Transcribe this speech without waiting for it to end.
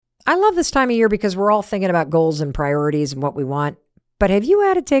I love this time of year because we're all thinking about goals and priorities and what we want. But have you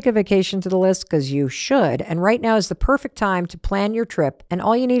added Take a Vacation to the list? Because you should. And right now is the perfect time to plan your trip. And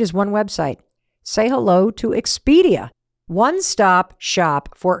all you need is one website. Say hello to Expedia. One-stop shop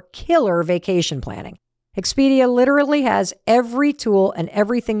for killer vacation planning. Expedia literally has every tool and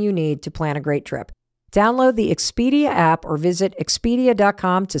everything you need to plan a great trip. Download the Expedia app or visit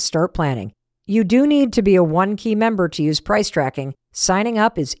Expedia.com to start planning. You do need to be a One-Key member to use price tracking. Signing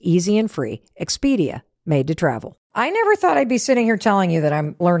up is easy and free. Expedia, made to travel. I never thought I'd be sitting here telling you that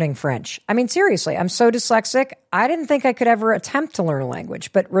I'm learning French. I mean, seriously, I'm so dyslexic, I didn't think I could ever attempt to learn a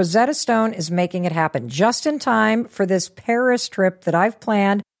language, but Rosetta Stone is making it happen just in time for this Paris trip that I've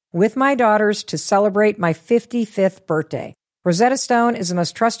planned with my daughters to celebrate my 55th birthday. Rosetta Stone is the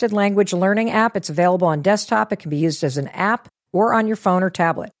most trusted language learning app. It's available on desktop. It can be used as an app or on your phone or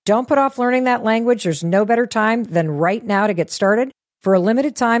tablet. Don't put off learning that language. There's no better time than right now to get started. For a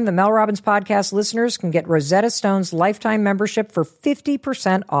limited time, the Mel Robbins Podcast listeners can get Rosetta Stone's lifetime membership for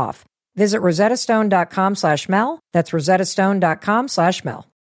 50% off. Visit rosettastone.com/Mel. That's rosettastone.com/Mel.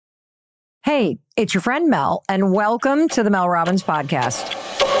 Hey, it's your friend Mel, and welcome to the Mel Robbins Podcast.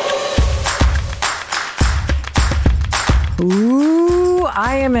 Ooh,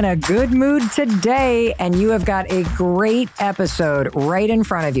 I am in a good mood today, and you have got a great episode right in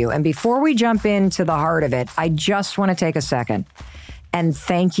front of you. And before we jump into the heart of it, I just want to take a second and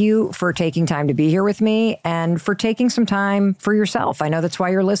thank you for taking time to be here with me and for taking some time for yourself. I know that's why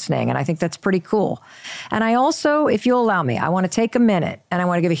you're listening, and I think that's pretty cool. And I also, if you'll allow me, I want to take a minute and I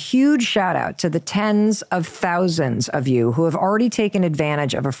want to give a huge shout out to the tens of thousands of you who have already taken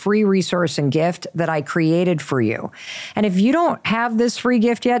advantage of a free resource and gift that I created for you. And if you don't have this free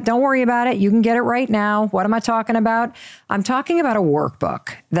gift yet, don't worry about it. You can get it right now. What am I talking about? I'm talking about a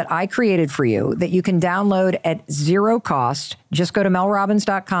workbook that I created for you that you can download at zero cost. Just go to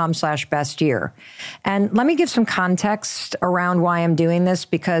melrobbins.com/best year. And let me give some context around why I'm doing this,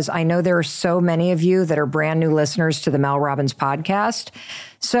 because I know there are so many of you that are brand new listeners to the Mel Robbins Podcast.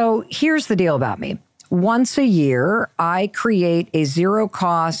 So here's the deal about me. Once a year, I create a zero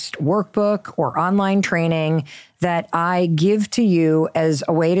cost workbook or online training that I give to you as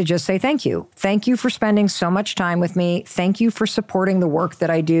a way to just say thank you. Thank you for spending so much time with me. Thank you for supporting the work that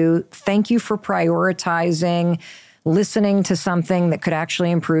I do. Thank you for prioritizing listening to something that could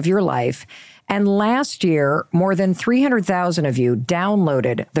actually improve your life. And last year, more than 300,000 of you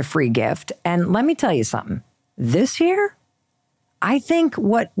downloaded the free gift. And let me tell you something. This year, I think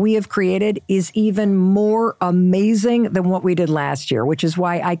what we have created is even more amazing than what we did last year, which is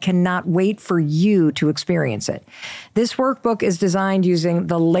why I cannot wait for you to experience it. This workbook is designed using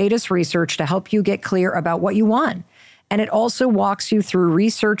the latest research to help you get clear about what you want. And it also walks you through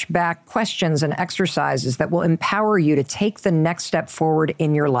research-backed questions and exercises that will empower you to take the next step forward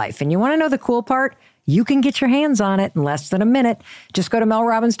in your life. And you want to know the cool part? You can get your hands on it in less than a minute. Just go to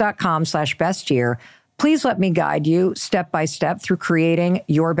melrobbins.com/best year. Please let me guide you step by step through creating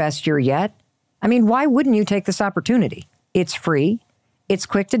your best year yet. I mean, why wouldn't you take this opportunity? It's free. It's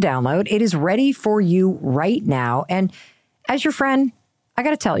quick to download. It is ready for you right now. And as your friend, I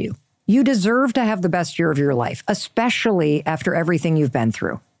got to tell you, you deserve to have the best year of your life, especially after everything you've been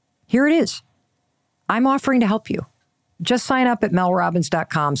through. Here it is. I'm offering to help you. Just sign up at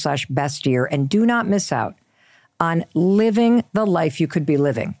melrobbins.com/best year and do not miss out on living the life you could be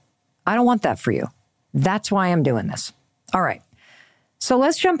living. I don't want that for you. That's why I'm doing this. All right. So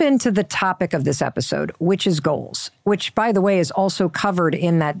let's jump into the topic of this episode, which is goals, which, by the way, is also covered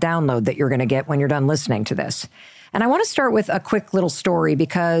in that download that you're going to get when you're done listening to this. And I want to start with a quick little story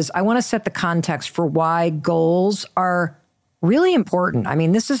because I want to set the context for why goals are really important. I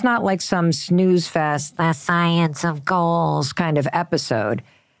mean, this is not like some snooze fest, the science of goals kind of episode.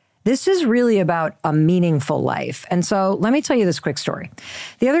 This is really about a meaningful life. And so let me tell you this quick story.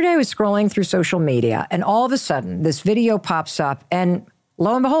 The other day I was scrolling through social media and all of a sudden this video pops up and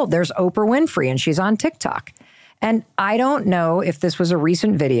lo and behold, there's Oprah Winfrey and she's on TikTok. And I don't know if this was a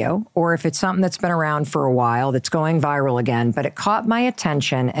recent video or if it's something that's been around for a while that's going viral again, but it caught my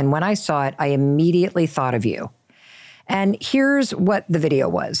attention. And when I saw it, I immediately thought of you. And here's what the video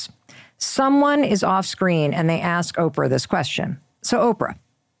was. Someone is off screen and they ask Oprah this question. So Oprah,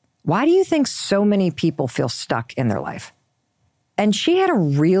 why do you think so many people feel stuck in their life? And she had a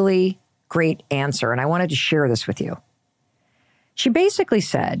really great answer, and I wanted to share this with you. She basically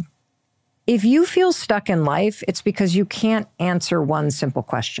said, if you feel stuck in life, it's because you can't answer one simple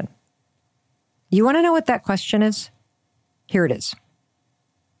question. You want to know what that question is? Here it is.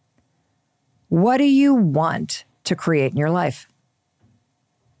 What do you want to create in your life?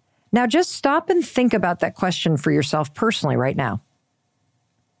 Now, just stop and think about that question for yourself personally right now.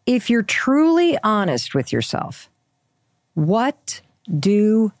 if you're truly honest with yourself, what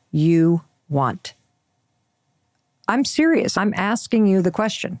do you want? I'm serious. I'm asking you the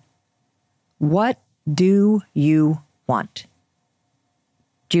question. What do you want?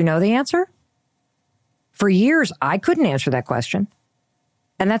 Do you know the answer? For years, I couldn't answer that question.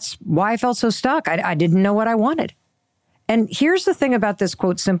 And that's why I felt so stuck. I didn't know what I wanted. And here's the thing about this,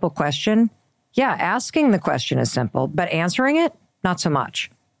 quote, simple question. Yeah, asking the question is simple, but answering it, not so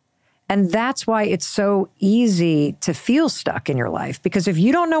much. And that's why it's so easy to feel stuck in your life, because if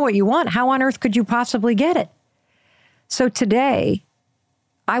you don't know what you want, how on earth could you possibly get it? So today,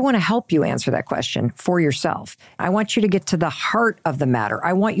 I want to help you answer that question for yourself. I want you to get to the heart of the matter.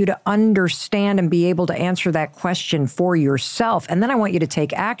 I want you to understand and be able to answer that question for yourself. And then I want you to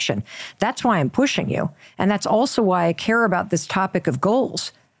take action. That's why I'm pushing you. And that's also why I care about this topic of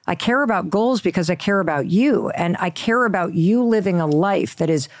goals. I care about goals because I care about you. And I care about you living a life that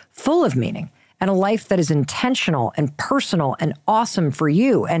is full of meaning and a life that is intentional and personal and awesome for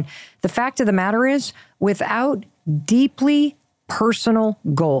you. And the fact of the matter is, without deeply personal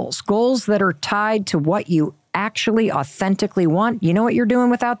goals that are tied to what you actually authentically want, you know what you're doing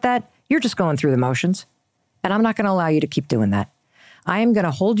without that? You're just going through the motions. And I'm not going to allow you to keep doing that. I am going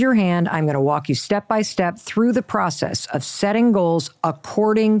to hold your hand. I'm going to walk you step by step through the process of setting goals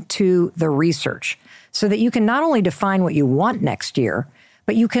according to the research so that you can not only define what you want next year,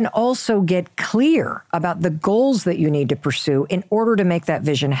 but you can also get clear about the goals that you need to pursue in order to make that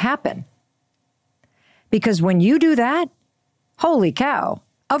vision happen. Because when you do that, holy cow,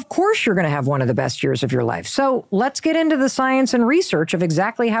 of course you're going to have one of the best years of your life. So let's get into the science and research of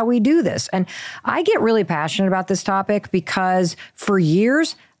exactly how we do this. And I get really passionate about this topic because for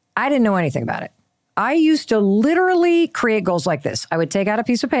years, I didn't know anything about it. I used to literally create goals like this. I would take out a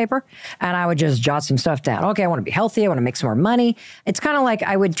piece of paper and I would just jot some stuff down. Okay, I want to be healthy. I want to make some more money. It's kind of like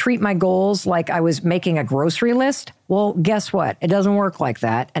I would treat my goals like I was making a grocery list. Well, guess what? It doesn't work like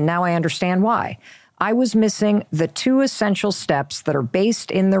that. And now I understand why. I was missing the two essential steps that are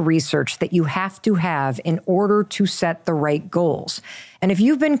based in the research that you have to have in order to set the right goals. And if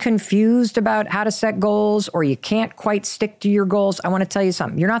you've been confused about how to set goals or you can't quite stick to your goals, I want to tell you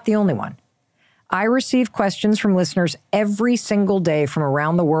something. You're not the only one. I receive questions from listeners every single day from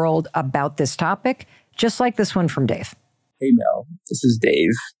around the world about this topic, just like this one from Dave. Hey, Mel, this is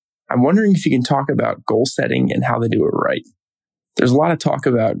Dave. I'm wondering if you can talk about goal setting and how to do it right. There's a lot of talk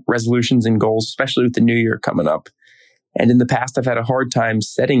about resolutions and goals, especially with the new year coming up. And in the past, I've had a hard time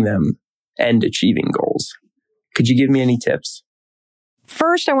setting them and achieving goals. Could you give me any tips?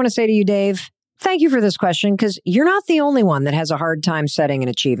 First, I want to say to you, Dave, thank you for this question because you're not the only one that has a hard time setting and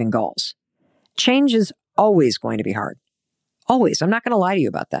achieving goals. Change is always going to be hard. Always. I'm not going to lie to you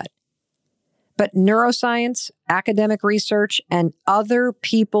about that. But neuroscience, academic research, and other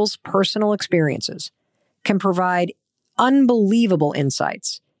people's personal experiences can provide unbelievable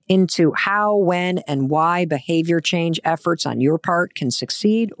insights into how, when, and why behavior change efforts on your part can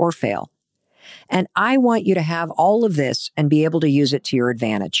succeed or fail. And I want you to have all of this and be able to use it to your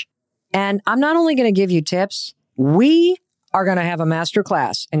advantage. And I'm not only going to give you tips, we are going to have a master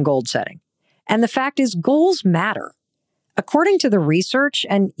class in goal setting. And the fact is, goals matter. According to the research,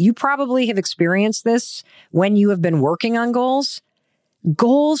 and you probably have experienced this when you have been working on goals,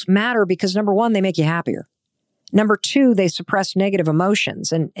 goals matter because number one, they make you happier. Number two, they suppress negative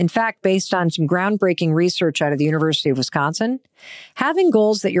emotions. And in fact, based on some groundbreaking research out of the University of Wisconsin, having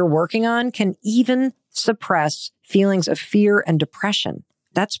goals that you're working on can even suppress feelings of fear and depression.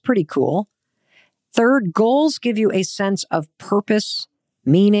 That's pretty cool. Third, goals give you a sense of purpose,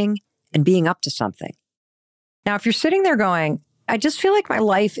 meaning, and being up to something. Now, if you're sitting there going, I just feel like my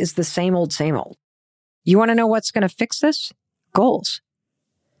life is the same old, same old. You want to know what's going to fix this? Goals.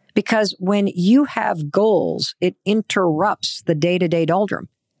 Because when you have goals, it interrupts the day-to-day doldrum.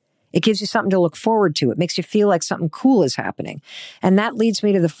 It gives you something to look forward to. It makes you feel like something cool is happening. And that leads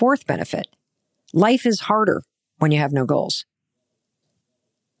me to the fourth benefit. Life is harder when you have no goals.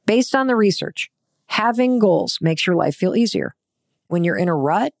 Based on the research, having goals makes your life feel easier. When you're in a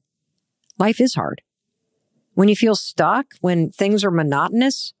rut, life is hard. When you feel stuck, when things are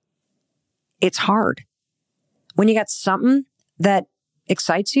monotonous, it's hard. When you got something that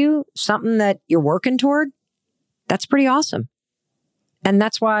excites you, something that you're working toward, that's pretty awesome. And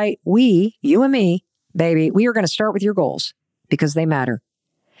that's why we, you and me, baby, we are going to start with your goals because they matter.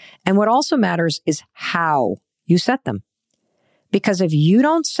 And what also matters is how you set them. Because if you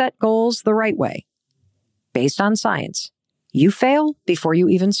don't set goals the right way, based on science, you fail before you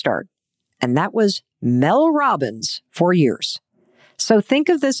even start. And that was Mel Robbins for years. So think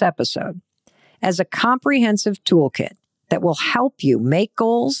of this episode as a comprehensive toolkit that will help you make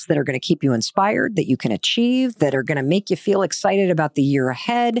goals that are going to keep you inspired, that you can achieve, that are going to make you feel excited about the year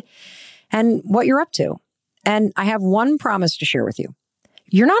ahead and what you're up to. And I have one promise to share with you.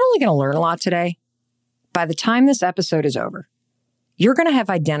 You're not only going to learn a lot today, by the time this episode is over, you're going to have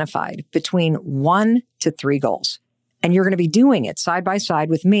identified between 1 to 3 goals. And you're going to be doing it side by side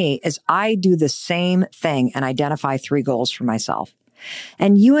with me as I do the same thing and identify 3 goals for myself.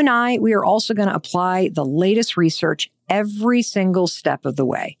 And you and I, we are also going to apply the latest research every single step of the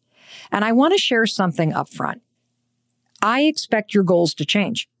way. And I want to share something up front. I expect your goals to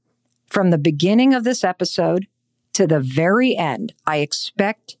change. From the beginning of this episode to the very end, I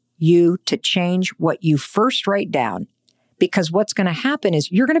expect you to change what you first write down, because what's going to happen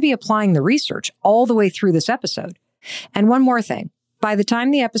is you're going to be applying the research all the way through this episode. And one more thing, by the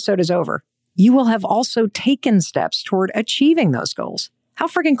time the episode is over, you will have also taken steps toward achieving those goals. How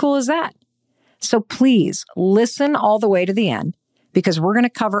freaking cool is that? So please listen all the way to the end, because we're going to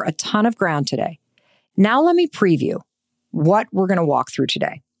cover a ton of ground today. Now let me preview what we're going to walk through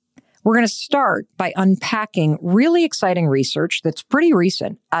today. We're going to start by unpacking really exciting research that's pretty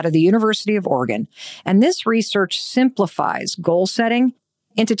recent out of the University of Oregon. And this research simplifies goal setting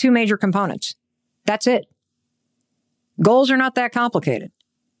into 2 major components. That's it. Goals are not that complicated.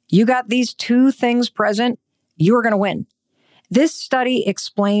 You got these 2 things present, you are going to win. This study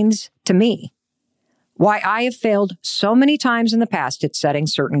explains to me why I have failed so many times in the past at setting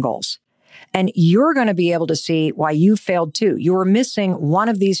certain goals. And you're going to be able to see why you failed too. You are missing one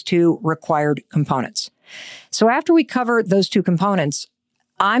of these 2 required components. So after we cover those 2 components,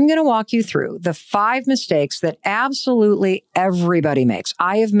 I'm going to walk you through the 5 mistakes that absolutely everybody makes.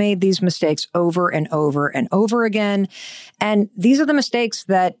 I have made these mistakes over and over and over again. And these are the mistakes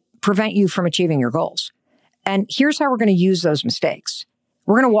that prevent you from achieving your goals. And here's how we're going to use those mistakes.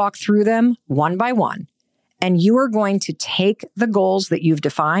 We're going to walk through them one by one. And you are going to take the goals that you've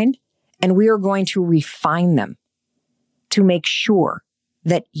defined, and we are going to refine them to make sure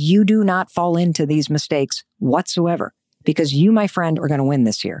that you do not fall into these mistakes whatsoever. Because you, my friend, are going to win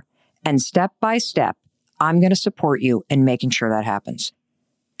this year. And step by step, I'm going to support you in making sure that happens.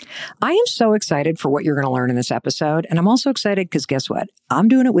 I am so excited for what you're going to learn in this episode. And I'm also excited because guess what? I'm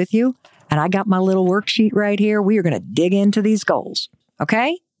doing it with you. And I got my little worksheet right here. We are going to dig into these goals.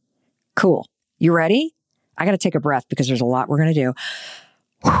 Okay? Cool. You ready? I got to take a breath because there's a lot we're going to do.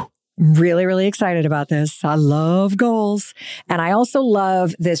 Whew. Really, really excited about this. I love goals. And I also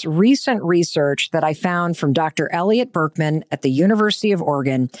love this recent research that I found from Dr. Elliot Berkman at the University of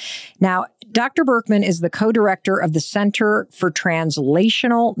Oregon. Now, Dr. Berkman is the co-director of the Center for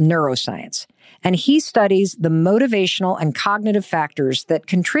Translational Neuroscience, and he studies the motivational and cognitive factors that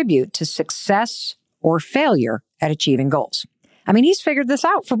contribute to success or failure at achieving goals. I mean, he's figured this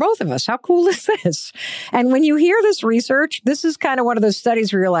out for both of us. How cool is this? And when you hear this research, this is kind of one of those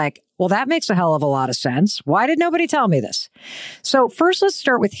studies where you're like, well, that makes a hell of a lot of sense. Why did nobody tell me this? So first, let's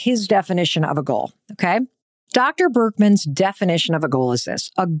start with his definition of a goal, okay? Dr. Berkman's definition of a goal is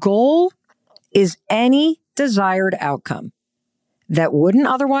this. A goal is any desired outcome that wouldn't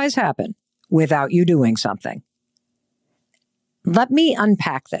otherwise happen without you doing something. Let me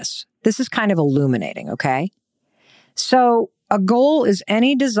unpack this. This is kind of illuminating, okay? So a goal is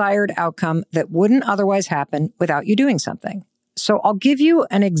any desired outcome that wouldn't otherwise happen without you doing something. So I'll give you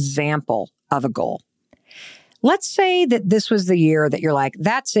an example of a goal. Let's say that this was the year that you're like,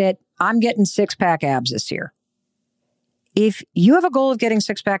 that's it. I'm getting 6-pack abs this year. If you have a goal of getting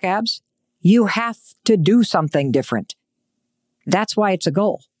 6-pack abs, you have to do something different. That's why it's a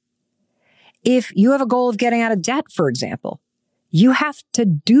goal. If you have a goal of getting out of debt, for example, you have to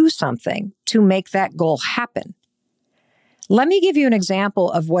do something to make that goal happen. Let me give you an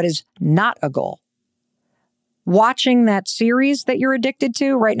example of what is not a goal. Watching that series that you're addicted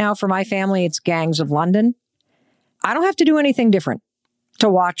to right now for my family, it's Gangs of London. I don't have to do anything different to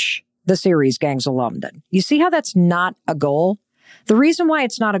watch the series Gangs of London. You see how that's not a goal? The reason why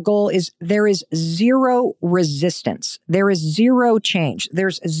it's not a goal is there is zero resistance. There is zero change.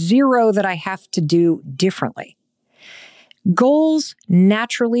 There's zero that I have to do differently. Goals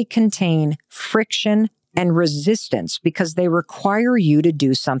naturally contain friction and resistance because they require you to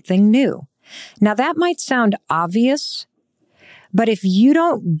do something new. Now, that might sound obvious, but if you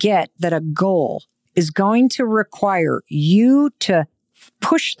don't get that a goal is going to require you to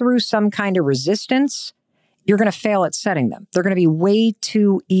push through some kind of resistance, you're going to fail at setting them. They're going to be way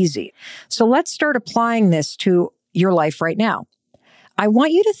too easy. So let's start applying this to your life right now. I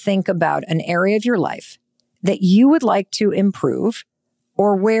want you to think about an area of your life that you would like to improve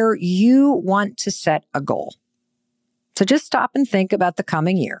or where you want to set a goal. So just stop and think about the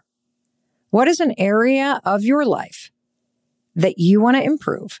coming year. What is an area of your life that you want to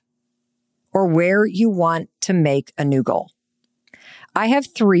improve or where you want to make a new goal. I have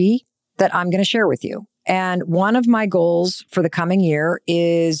 3 that I'm going to share with you. And one of my goals for the coming year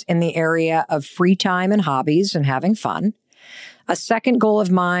is in the area of free time and hobbies and having fun. A second goal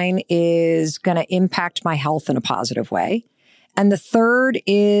of mine is going to impact my health in a positive way. And the third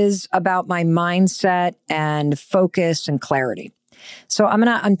is about my mindset and focus and clarity. So I'm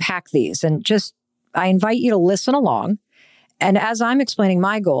going to unpack these and I invite you to listen along. And as I'm explaining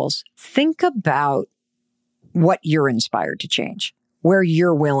my goals, think about what you're inspired to change, where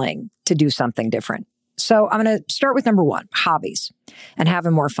you're willing to do something different. So I'm going to start with number 1, hobbies and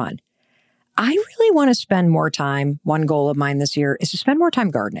having more fun. I really want to spend more time. One goal of mine this year is to spend more time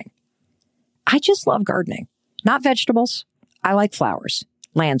gardening. I just love gardening, not vegetables. I like flowers,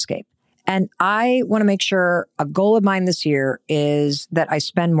 landscape. And I want to make sure a goal of mine this year is that I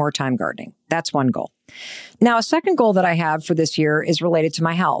spend more time gardening. That's one goal. Now, a second goal that I have for this year is related to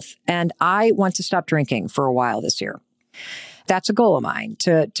my health. And I want to stop drinking for a while this year. That's a goal of mine,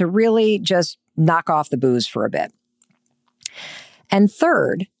 to really just knock off the booze for a bit. And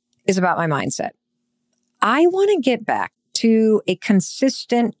third is about my mindset. I want to get back to a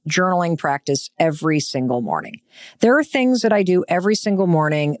consistent journaling practice every single morning. There are things that I do every single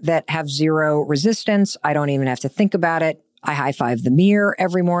morning that have zero resistance. I don't even have to think about it. I high five the mirror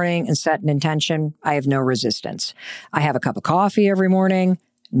every morning and set an intention. I have no resistance. I have a cup of coffee every morning.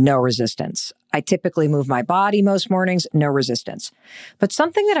 No resistance. I typically move my body most mornings, no resistance. But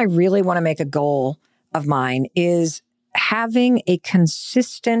something that I really want to make a goal of mine is having a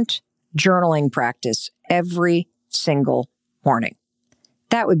consistent journaling practice every single morning.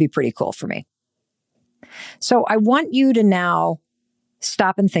 That would be pretty cool for me. So I want you to now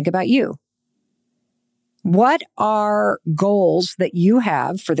stop and think about you. What are goals that you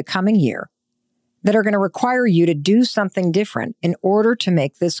have for the coming year that are going to require you to do something different in order to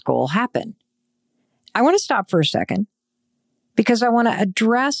make this goal happen? I want to stop for a second because I want to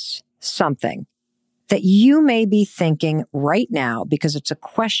address something that you may be thinking right now because it's a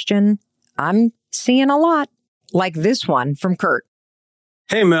question I'm seeing a lot, like this one from Kurt.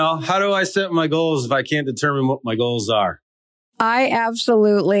 Hey, Mel, how do I set my goals if I can't determine what my goals are? I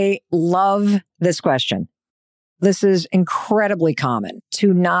absolutely love this question. This is incredibly common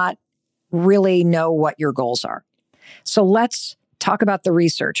to not really know what your goals are. So let's talk about the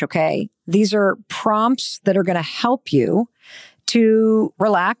research, okay? These are prompts that are going to help you to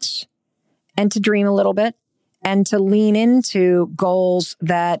relax and to dream a little bit and to lean into goals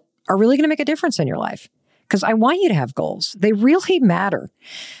that are really going to make a difference in your life. Because I want you to have goals. They really matter.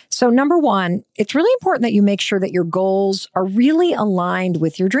 So number 1, it's really important that you make sure that your goals are really aligned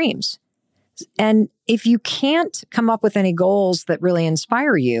with your dreams. And if you can't come up with any goals that really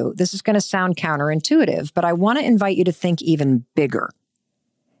inspire you, this is going to sound counterintuitive, but I want to invite you to think even bigger.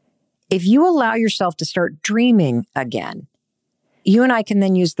 If you allow yourself to start dreaming again, you and I can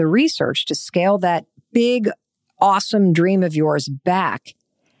then use the research to scale that big, awesome dream of yours back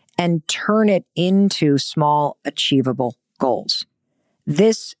and turn it into small, achievable goals.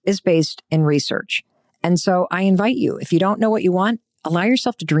 This is based in research. And so I invite you, if you don't know what you want, allow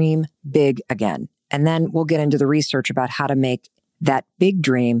yourself to dream big again. And then we'll get into the research about how to make that big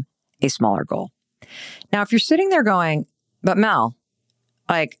dream a smaller goal. Now, if you're sitting there going, but Mel,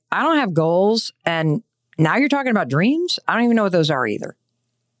 I don't have goals, and now you're talking about dreams? I don't even know what those are either.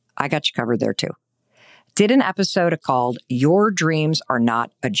 I got you covered there too. Did an episode called Your Dreams Are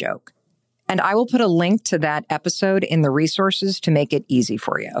Not a Joke. And I will put a link to that episode in the resources to make it easy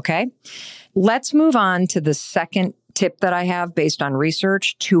for you, okay? Let's move on to the second tip that I have based on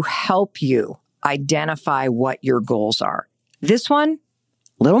research to help you identify what your goals are. This one,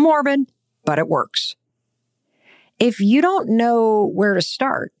 a little morbid, but it works. If you don't know where to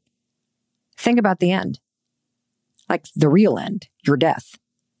start, think about the end, like the real end, your death.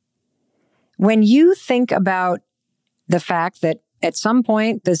 When you think about the fact that at some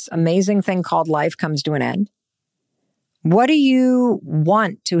point this amazing thing called life comes to an end, what do you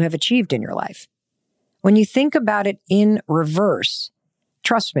want to have achieved in your life? When you think about it in reverse,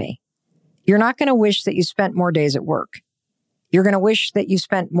 trust me, you're not going to wish that you spent more days at work. You're going to wish that you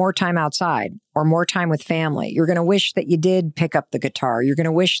spent more time outside or more time with family. You're going to wish that you did pick up the guitar. You're going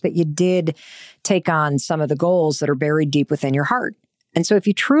to wish that you did take on some of the goals that are buried deep within your heart. And so if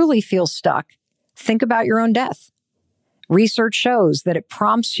you truly feel stuck, think about your own death. Research shows that it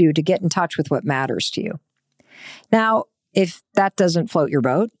prompts you to get in touch with what matters to you. Now, if that doesn't float your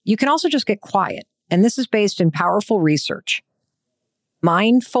boat, you can also just get quiet. And this is based in powerful research.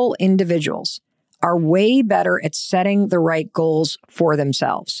 Mindful individuals are way better at setting the right goals for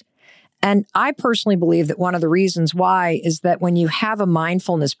themselves. And I personally believe that one of the reasons why is that when you have a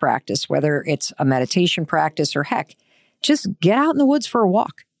mindfulness practice, whether it's a meditation practice or heck, just get out in the woods for a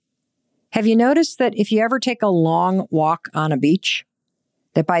walk. Have you noticed that if you ever take a long walk on a beach,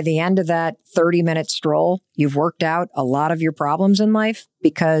 that by the end of that 30-minute stroll, you've worked out a lot of your problems in life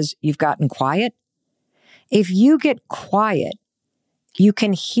because you've gotten quiet? If you get quiet, you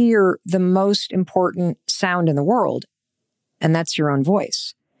can hear the most important sound in the world, and that's your own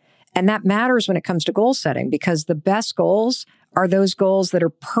voice. And that matters when it comes to goal setting, because the best goals are those goals that are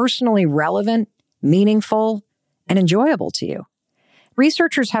personally relevant, meaningful, and enjoyable to you.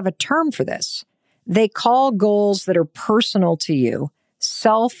 Researchers have a term for this. They call goals that are personal to you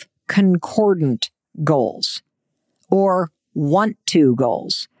self-concordant goals, or want-to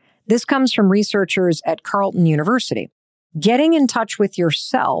goals. This comes from researchers at Carleton University. Getting in touch with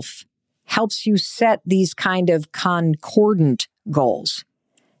yourself helps you set these kind of concordant goals.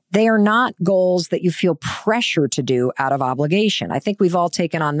 They are not goals that you feel pressure to do out of obligation. I think we've all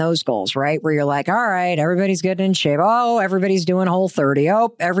taken on those goals, right? Where you're like, all right, everybody's getting in shape. Oh, everybody's doing Whole30.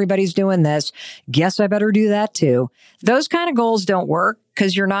 Oh, everybody's doing this. Guess I better do that too. Those kind of goals don't work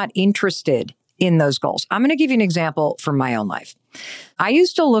because you're not interested in those goals. I'm going to give you an example from my own life. I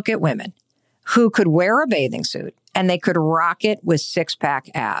used to look at women who could wear a bathing suit and they could rock it with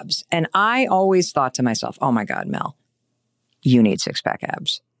six-pack abs. And I always thought to myself, oh my God, Mel, you need six-pack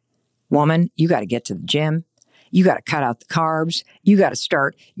abs. Woman, you got to get to the gym. You got to cut out the carbs. You got to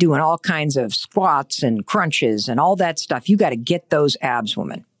start doing all kinds of squats and crunches and all that stuff. You got to get those abs,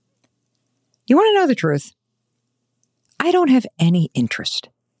 woman. You want to know the truth? I don't have any interest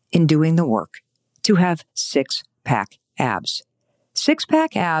in doing the work to have six-pack abs.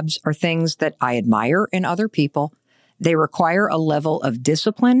 Six-pack abs are things that I admire in other people. They require a level of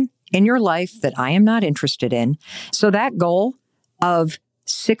discipline in your life that I am not interested in. So that goal of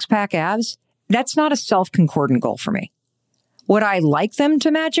six-pack abs, that's not a self-concordant goal for me. Would I like them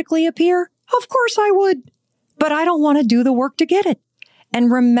to magically appear? Of course I would. But I don't want to do the work to get it.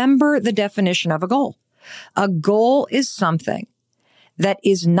 And remember the definition of a goal. A goal is something that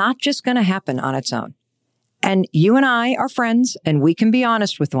is not just going to happen on its own. And you and I are friends, and we can be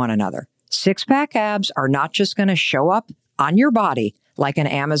honest with one another. Six-pack abs are not just going to show up on your body like an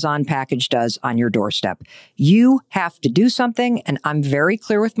Amazon package does on your doorstep. You have to do something, and I'm very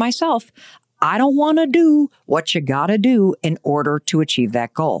clear with myself. I don't want to do what you got to do in order to achieve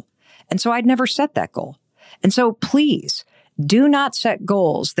that goal. And so I'd never set that goal. And so please do not set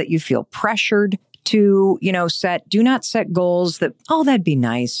goals that you feel pressured to, set. Do not set goals that, oh, that'd be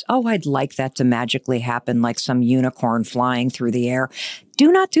nice. Oh, I'd like that to magically happen like some unicorn flying through the air.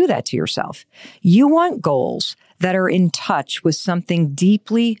 Do not do that to yourself. You want goals that are in touch with something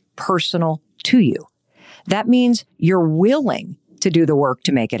deeply personal to you. That means you're willing to do the work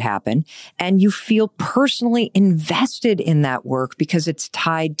to make it happen, and you feel personally invested in that work because it's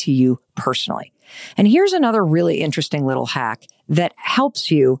tied to you personally. And here's another really interesting little hack that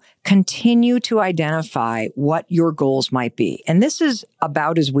helps you continue to identify what your goals might be. And this is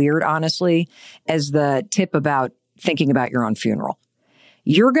about as weird, honestly, as the tip about thinking about your own funeral.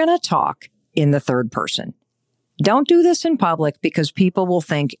 You're going to talk in the third person. Don't do this in public because people will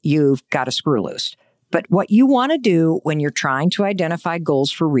think you've got a screw loose. But what you want to do when you're trying to identify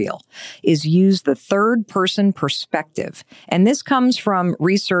goals for real is use the third person perspective. And this comes from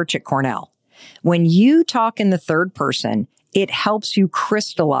research at Cornell. When you talk in the third person, it helps you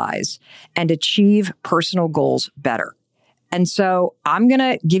crystallize and achieve personal goals better. And so I'm going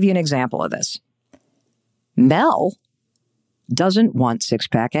to give you an example of this. Mel doesn't want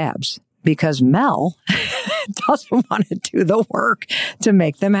six-pack abs because Mel doesn't want to do the work to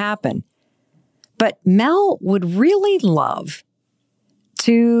make them happen. But Mel would really love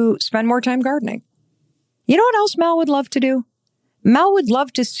to spend more time gardening. You know what else Mel would love to do? Mel would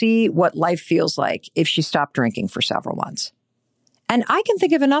love to see what life feels like if she stopped drinking for several months. And I can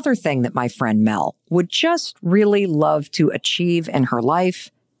think of another thing that my friend Mel would just really love to achieve in her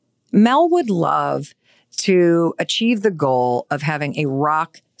life. Mel would love to achieve the goal of having a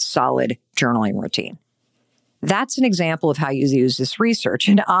rock-solid journaling routine. That's an example of how you use this research.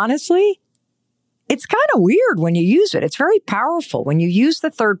 And honestly, it's kind of weird when you use it. It's very powerful. When you use the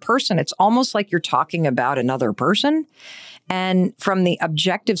third person, it's almost like you're talking about another person. And from the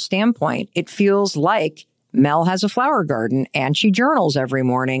objective standpoint, it feels like Mel has a flower garden and she journals every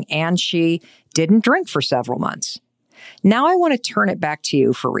morning and she didn't drink for several months. Now I want to turn it back to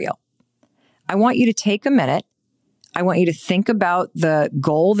you for real. I want you to take a minute. I want you to think about the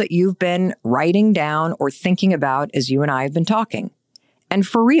goal that you've been writing down or thinking about as you and I have been talking. And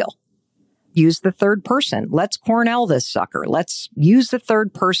for real, use the third person. Let's Cornell this sucker. Let's use the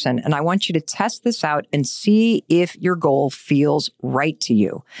third person. And I want you to test this out and see if your goal feels right to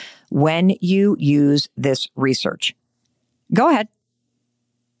you when you use this research. Go ahead.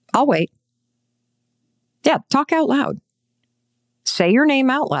 I'll wait. Yeah, talk out loud. Say your name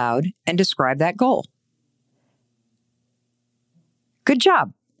out loud and describe that goal. Good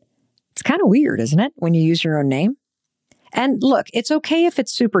job. It's kind of weird, isn't it, when you use your own name? And look, it's okay if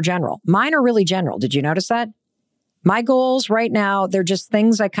it's super general. Mine are really general. Did you notice that? My goals right now, they're just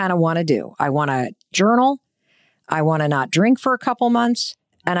things I kind of want to do. I want to journal. I want to not drink for a couple months.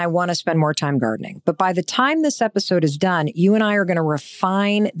 And I want to spend more time gardening. But by the time this episode is done, you and I are going to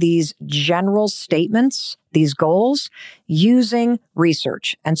refine these general statements, these goals, using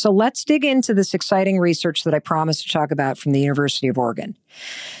research. And so let's dig into this exciting research that I promised to talk about from the University of Oregon.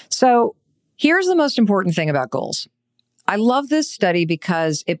 So here's the most important thing about goals. I love this study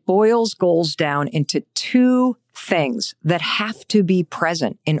because it boils goals down into two things that have to be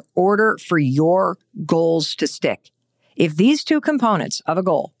present in order for your goals to stick. If these two components of a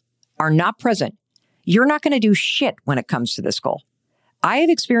goal are not present, you're not going to do shit when it comes to this goal. I have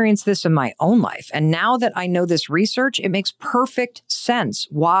experienced this in my own life. And now that I know this research, it makes perfect sense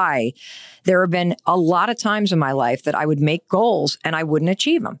why there have been a lot of times in my life that I would make goals and I wouldn't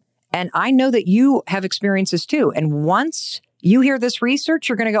achieve them. And I know that you have experienced this too. And once you hear this research,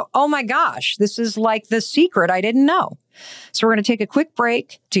 you're going to go, oh my gosh, this is like the secret I didn't know. So we're going to take a quick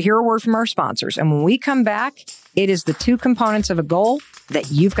break to hear a word from our sponsors. And when we come back, it is the two components of a goal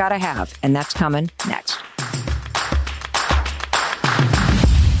that you've got to have. And that's coming next.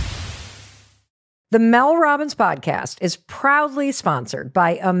 The Mel Robbins podcast is proudly sponsored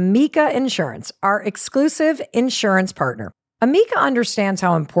by Amica Insurance, our exclusive insurance partner. Amica understands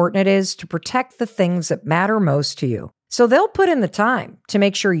how important it is to protect the things that matter most to you. So they'll put in the time to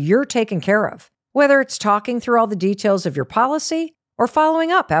make sure you're taken care of, whether it's talking through all the details of your policy or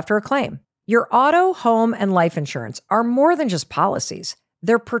following up after a claim. Your auto, home, and life insurance are more than just policies.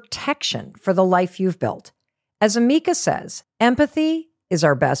 They're protection for the life you've built. As Amica says, empathy is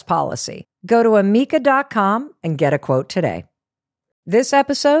our best policy. Go to amica.com and get a quote today. This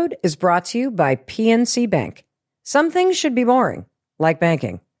episode is brought to you by PNC Bank. Some things should be boring, like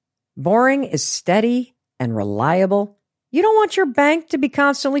banking. Boring is steady and reliable. You don't want your bank to be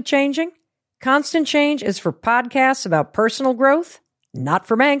constantly changing. Constant Change is for podcasts about personal growth, not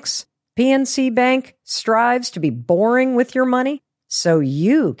for banks. PNC Bank strives to be boring with your money so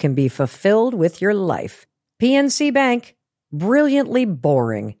you can be fulfilled with your life. PNC Bank, brilliantly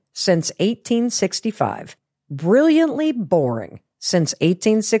boring since 1865. Brilliantly boring since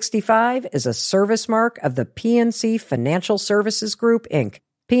 1865 is a service mark of the PNC Financial Services Group, Inc.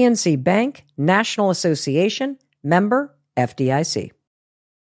 PNC Bank, National Association, member FDIC.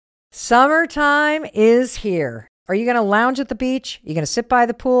 Summertime is here. Are you going to lounge at the beach? Are you going to sit by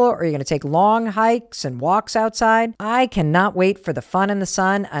the pool? Or are you going to take long hikes and walks outside? I cannot wait for the fun in the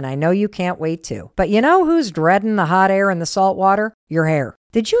sun, and I know you can't wait too. But you know who's dreading the hot air and the salt water? Your hair.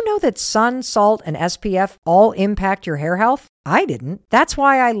 Did you know that sun, salt, and SPF all impact your hair health? I didn't. That's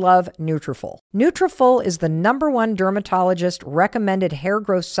why I love Nutrafol. Nutrafol is the #1 dermatologist recommended hair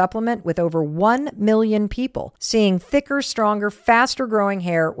growth supplement with over 1 million people seeing thicker, stronger, faster growing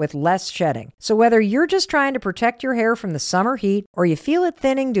hair with less shedding. So whether you're just trying to protect your hair from the summer heat, or you feel it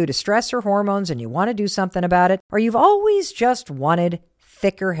thinning due to stress or hormones and you want to do something about it, or you've always just wanted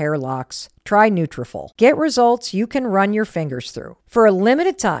thicker hair locks, try Nutrafol. Get results you can run your fingers through. For a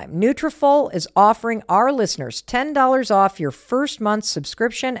limited time, Nutrafol is offering our listeners $10 off your first month's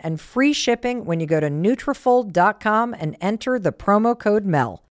subscription and free shipping when you go to Nutrafol.com and enter the promo code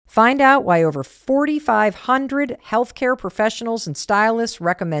MEL. Find out why over 4,500 healthcare professionals and stylists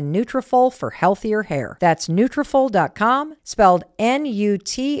recommend Nutrafol for healthier hair. That's Nutrafol.com, spelled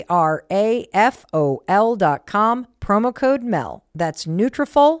Nutrafol.com, promo code MEL. That's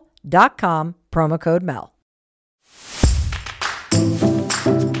Nutrafol.com, promo code MEL.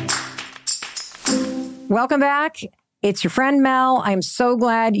 Welcome back. It's your friend Mel. I'm so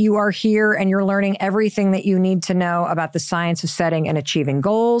glad you are here and you're learning everything that you need to know about the science of setting and achieving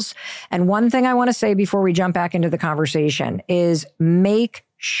goals. And one thing I want to say before we jump back into the conversation is make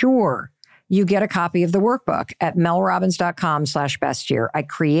sure you get a copy of the workbook at melrobbins.com/bestyear. I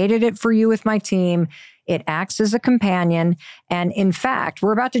created it for you with my team. It acts as a companion. And in fact,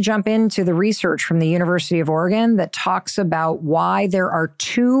 we're about to jump into the research from the University of Oregon that talks about why there are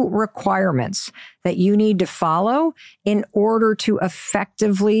 2 requirements that you need to follow in order to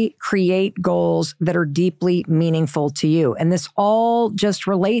effectively create goals that are deeply meaningful to you. And this all just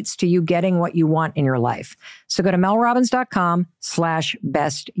relates to you getting what you want in your life. So go to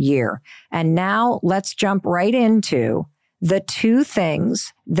melrobbins.com/best year. And now let's jump right into the 2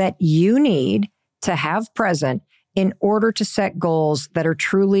 things that you need to have present in order to set goals that are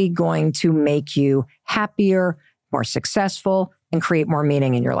truly going to make you happier, more successful, and create more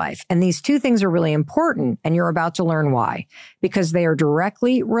meaning in your life. And these 2 things are really important, and you're about to learn why, because they are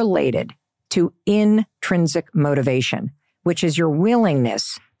directly related to intrinsic motivation, which is your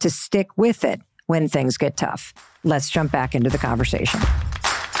willingness to stick with it when things get tough. Let's jump back into the conversation.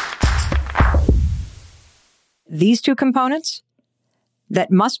 These 2 components that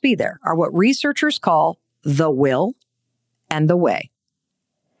must be there are what researchers call the will and the way.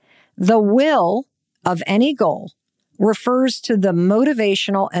 The will of any goal refers to the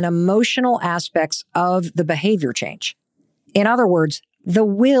motivational and emotional aspects of the behavior change. In other words, the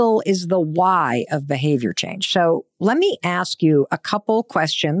will is the why of behavior change. So let me ask you a couple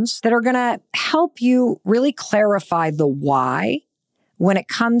questions that are going to help you really clarify the why when it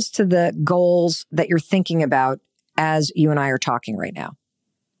comes to the goals that you're thinking about as you and I are talking right now.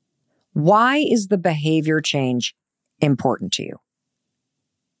 Why is the behavior change important to you?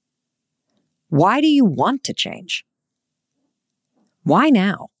 Why do you want to change? Why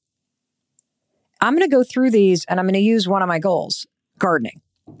now? I'm going to go through these and I'm going to use one of my goals, gardening.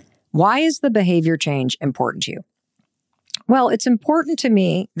 Why is the behavior change important to you? Well, it's important to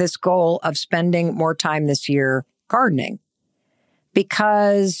me, this goal of spending more time this year gardening,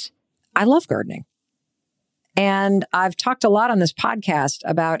 because I love gardening. And I've talked a lot on this podcast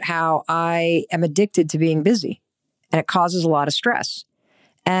about how I am addicted to being busy, and it causes a lot of stress.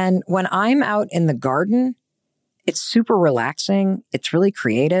 And when I'm out in the garden, it's super relaxing. It's really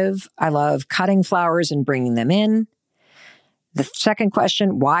creative. I love cutting flowers and bringing them in. The second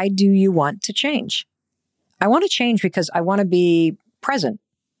question, why do you want to change? I want to change because I want to be present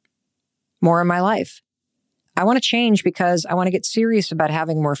more in my life. I want to change because I want to get serious about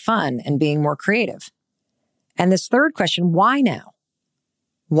having more fun and being more creative. And this third question, why now?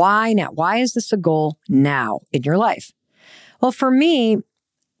 Why now? Why is this a goal now in your life? Well, for me,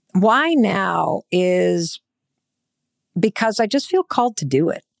 why now is because I just feel called to do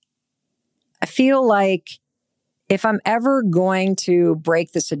it. I feel like if I'm ever going to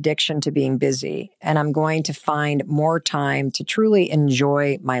break this addiction to being busy and I'm going to find more time to truly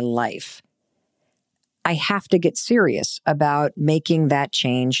enjoy my life, I have to get serious about making that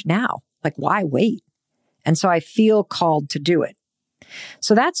change now. Like, why wait? And so I feel called to do it.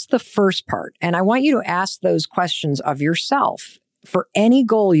 So that's the first part. And I want you to ask those questions of yourself for any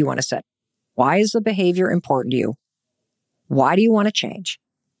goal you want to set. Why is the behavior important to you? Why do you want to change?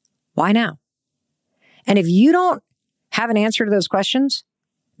 Why now? And if you don't have an answer to those questions,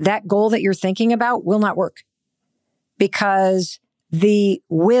 that goal that you're thinking about will not work, because the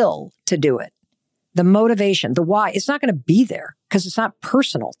will to do it, the motivation, the why, it's not going to be there because it's not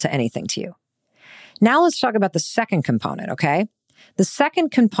personal to anything to you. Now let's talk about the second component, okay? The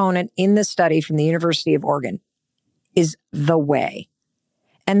second component in this study from the University of Oregon is the way.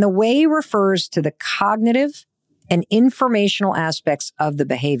 And the way refers to the cognitive and informational aspects of the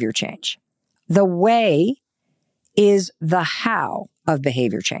behavior change. The way is the how of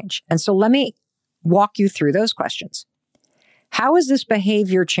behavior change. And so let me walk you through those questions. How is this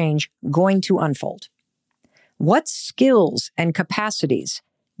behavior change going to unfold? What skills and capacities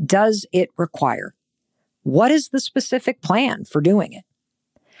does it require? What is the specific plan for doing it?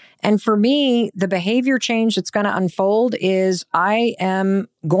 And for me, the behavior change that's going to unfold is I am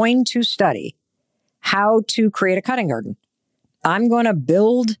going to study how to create a cutting garden. I'm going to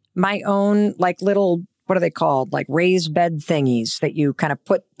build my own little, what are they called? Like raised bed thingies that you kind of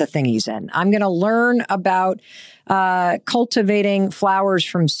put the thingies in. I'm going to learn about cultivating flowers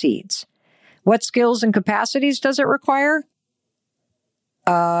from seeds. What skills and capacities does it require?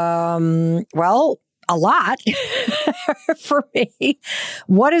 Well, a lot for me.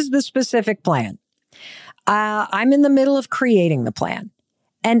 What is the specific plan? I'm in the middle of creating the plan.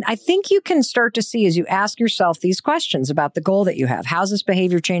 And I think you can start to see as you ask yourself these questions about the goal that you have. How's this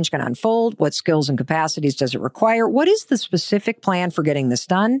behavior change going to unfold? What skills and capacities does it require? What is the specific plan for getting this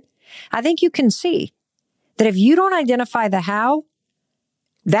done? I think you can see that if you don't identify the how,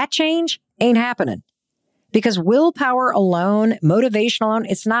 that change ain't happening. Because willpower alone, motivation alone,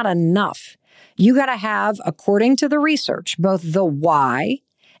 it's not enough. You got to have, according to the research, both the why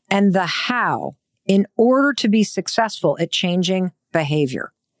and the how in order to be successful at changing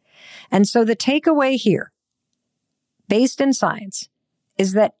behavior. And so the takeaway here, based in science,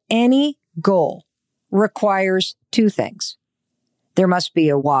 is that any goal requires two things. There must be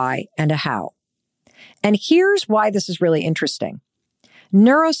a why and a how. And here's why this is really interesting.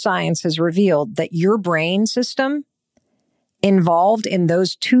 Neuroscience has revealed that your brain system involved in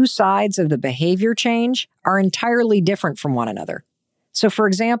those two sides of the behavior change are entirely different from one another. So for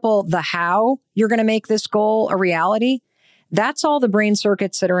example, the how you're going to make this goal a reality, that's all the brain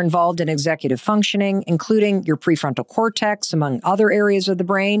circuits that are involved in executive functioning, including your prefrontal cortex, among other areas of the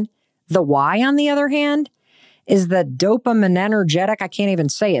brain. The why, on the other hand, is the dopaminergic, I can't even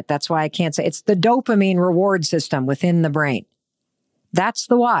say it, that's why I can't say it. It's the dopamine reward system within the brain. That's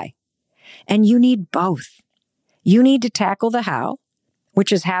the why. And you need both. You need to tackle the how,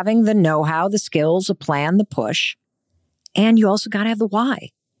 which is having the know-how, the skills, the plan, the push. And you also got to have the why.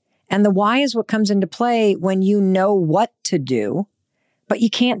 And the why is what comes into play when you know what to do, but you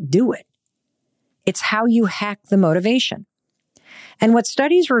can't do it. It's how you hack the motivation. And what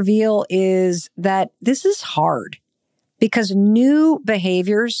studies reveal is that this is hard because new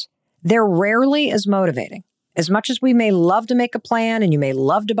behaviors, they're rarely as motivating. As much as we may love to make a plan and you may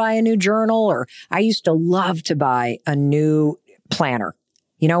love to buy a new journal, or I used to love to buy a new planner.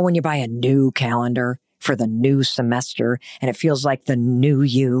 You know, when you buy a new calendar for the new semester and it feels like the new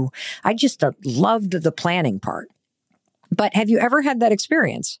you. I just loved the planning part. But have you ever had that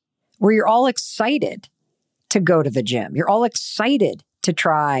experience where you're all excited to go to the gym? You're all excited to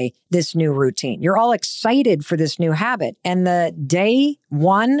try this new routine. You're all excited for this new habit. And the day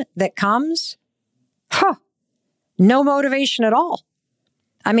one that comes, no motivation at all.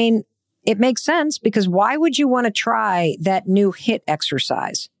 I mean, it makes sense because why would you want to try that new HIIT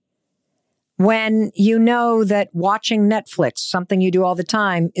exercise when you know that watching Netflix, something you do all the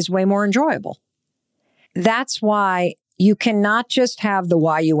time, is way more enjoyable? That's why you cannot just have the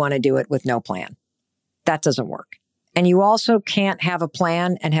why you want to do it with no plan. That doesn't work. And you also can't have a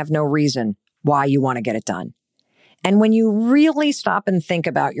plan and have no reason why you want to get it done. And when you really stop and think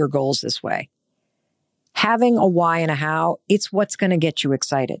about your goals this way, having a why and a how, it's what's going to get you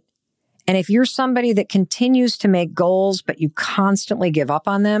excited. And if you're somebody that continues to make goals, but you constantly give up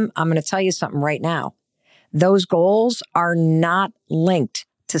on them, I'm going to tell you something right now. Those goals are not linked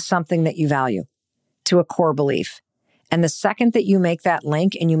to something that you value, to a core belief. And the second that you make that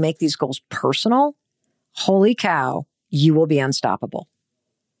link and you make these goals personal, holy cow, you will be unstoppable.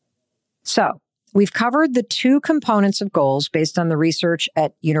 So we've covered the two components of goals based on the research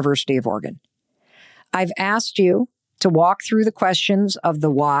at University of Oregon. I've asked you to walk through the questions of the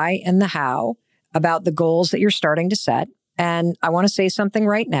why and the how about the goals that you're starting to set. And I want to say something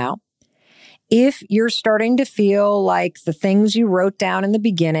right now. If you're starting to feel like the things you wrote down in the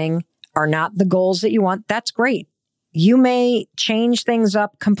beginning are not the goals that you want, that's great. You may change things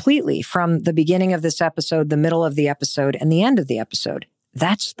up completely from the beginning of this episode, the middle of the episode, and the end of the episode.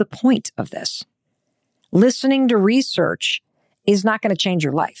 That's the point of this. Listening to research is not going to change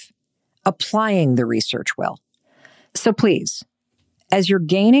your life. Applying the research will. So please, as you're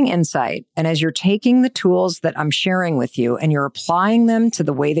gaining insight and as you're taking the tools that I'm sharing with you and you're applying them to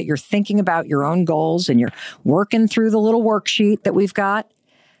the way that you're thinking about your own goals and you're working through the little worksheet that we've got,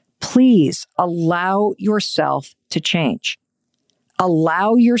 please allow yourself to change.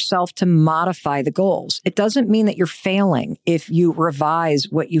 Allow yourself to modify the goals. It doesn't mean that you're failing if you revise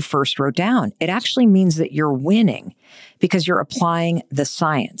what you first wrote down. It actually means that you're winning because you're applying the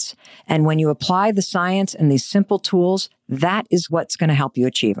science. And when you apply the science and these simple tools, that is what's going to help you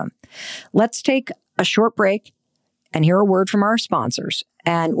achieve them. Let's take a short break and hear a word from our sponsors.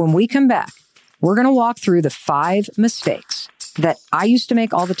 And when we come back, we're going to walk through the 5 mistakes that I used to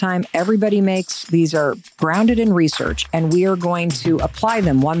make all the time. Everybody makes. These are grounded in research, and we are going to apply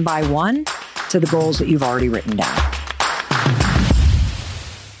them one by one to the goals that you've already written down.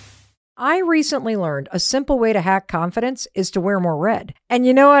 I recently learned a simple way to hack confidence is to wear more red. And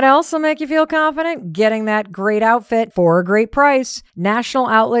you know what else will make you feel confident? Getting that great outfit for a great price. National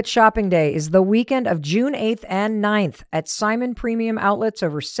Outlet Shopping Day is the weekend of June 8th and 9th at Simon Premium Outlets,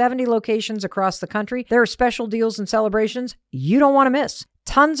 over 70 locations across the country. There are special deals and celebrations you don't want to miss.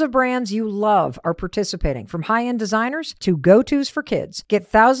 Tons of brands you love are participating, from high-end designers to go-tos for kids. Get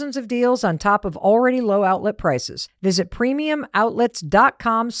thousands of deals on top of already low outlet prices. Visit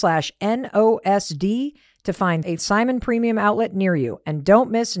premiumoutlets.com/NOSD to find a Simon Premium Outlet near you. And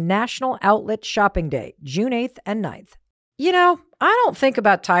don't miss National Outlet Shopping Day, June 8th and 9th. You know, I don't think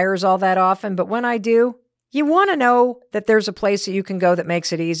about tires all that often, but when I do, you want to know that there's a place that you can go that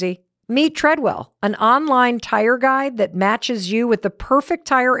makes it easy. Meet Treadwell, an online tire guide that matches you with the perfect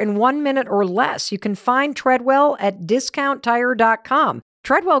tire in 1 minute or less. You can find Treadwell at discounttire.com.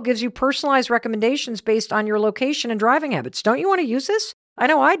 Treadwell gives you personalized recommendations based on your location and driving habits. Don't you want to use this? I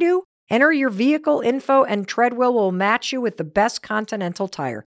know I do. Enter your vehicle info and Treadwell will match you with the best Continental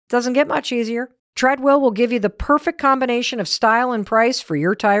tire. Doesn't get much easier. Treadwell will give you the perfect combination of style and price for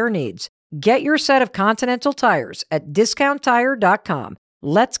your tire needs. Get your set of Continental tires at discounttire.com.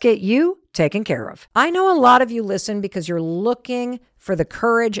 Let's get you taken care of. I know a lot of you listen because you're looking for the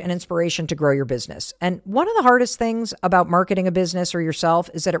courage and inspiration to grow your business. And one of the hardest things about marketing a business or yourself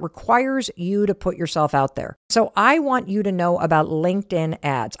is that it requires you to put yourself out there. So I want you to know about LinkedIn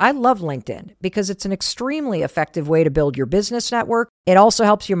ads. I love LinkedIn because it's an extremely effective way to build your business network. It also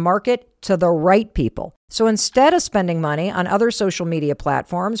helps you market to the right people. So instead of spending money on other social media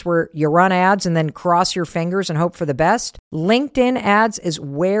platforms where you run ads and then cross your fingers and hope for the best, LinkedIn ads is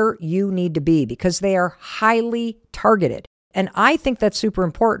where you need to be because they are highly targeted. And I think that's super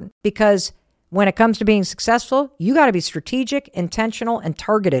important because when it comes to being successful, you got to be strategic, intentional, and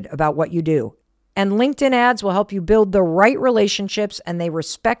targeted about what you do. And LinkedIn ads will help you build the right relationships and they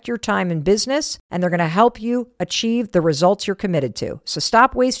respect your time in business and they're going to help you achieve the results you're committed to. So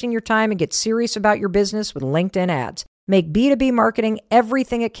stop wasting your time and get serious about your business with LinkedIn ads. Make B2B marketing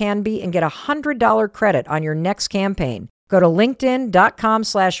everything it can be and get $100 credit on your next campaign. Go to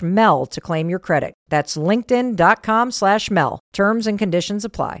linkedin.com/Mel to claim your credit. That's linkedin.com/Mel. Terms and conditions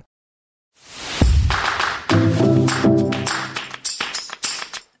apply.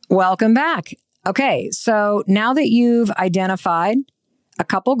 Welcome back. Okay, so now that you've identified a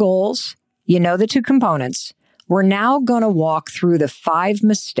couple goals, you know the two components, we're now going to walk through the 5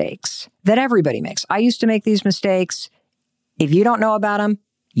 mistakes that everybody makes. I used to make these mistakes. If you don't know about them,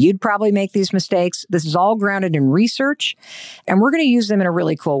 you'd probably make these mistakes. This is all grounded in research, and we're going to use them in a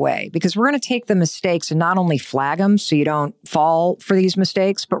really cool way because we're going to take the mistakes and not only flag them so you don't fall for these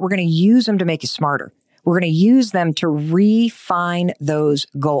mistakes, but we're going to use them to make you smarter. We're going to use them to refine those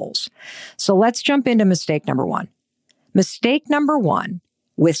goals. So let's jump into mistake number 1. Mistake number 1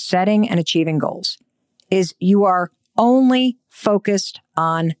 with setting and achieving goals is you are only focused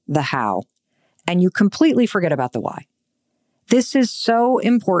on the how, and you completely forget about the why. This is so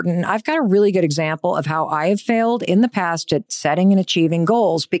important. I've got a really good example of how I have failed in the past at setting and achieving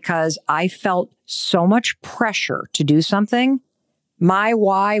goals because I felt so much pressure to do something. My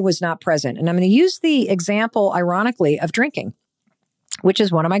why was not present. And I'm going to use the example, ironically, of drinking, which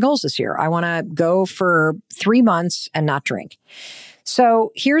is one of my goals this year. I want to go for 3 months and not drink.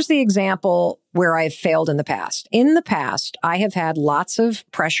 So here's the example where I've failed in the past. In the past, I have had lots of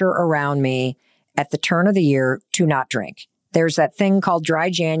pressure around me at the turn of the year to not drink. There's that thing called Dry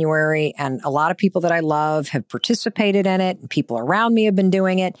January, and a lot of people that I love have participated in it, and people around me have been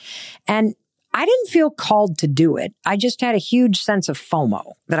doing it. And I didn't feel called to do it. I just had a huge sense of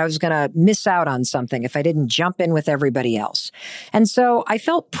FOMO that I was going to miss out on something if I didn't jump in with everybody else. And so I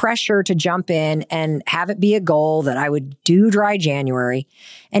felt pressure to jump in and have it be a goal that I would do Dry January.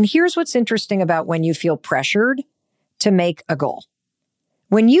 And here's what's interesting about when you feel pressured to make a goal.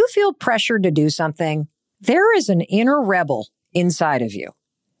 When you feel pressured to do something, there is an inner rebel inside of you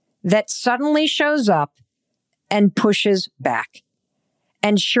that suddenly shows up and pushes back.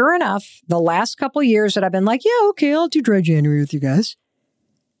 And sure enough, the last couple years that I've been like, yeah, okay, I'll do Dry January with you guys.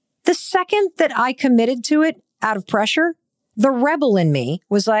 The second that I committed to it out of pressure, the rebel in me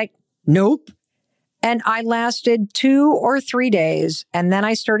was like, nope. And I lasted 2 or 3 days, and then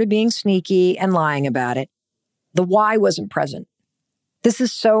I started being sneaky and lying about it. The why wasn't present. This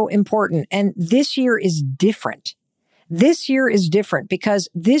is so important. And this year is different. This year is different because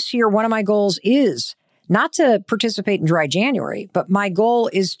this year, one of my goals is not to participate in Dry January, but my goal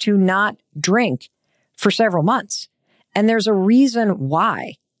is to not drink for several months. And there's a reason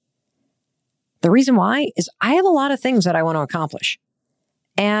why. The reason why is I have a lot of things that I want to accomplish.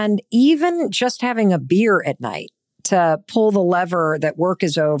 And even just having a beer at night to pull the lever that work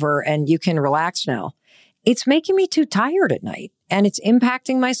is over and you can relax now, it's making me too tired at night and it's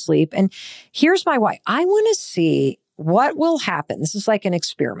impacting my sleep. And here's my why. I want to see what will happen. This is like an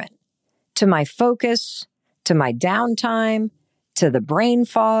experiment. To my focus, to my downtime, to the brain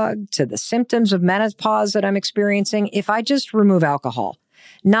fog, to the symptoms of menopause that I'm experiencing, if I just remove alcohol,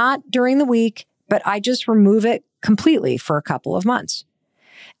 not during the week, but I just remove it completely for a couple of months.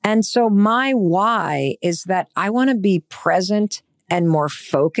 And so my why is that I want to be present and more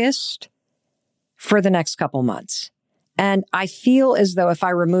focused for the next couple months. And I feel as though if I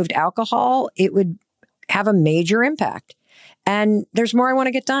removed alcohol, it would have a major impact. And there's more I want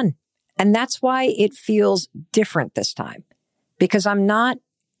to get done. And that's why it feels different this time, because I'm not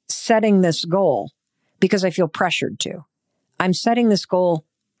setting this goal because I feel pressured to. I'm setting this goal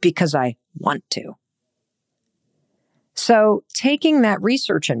because I want to. So taking that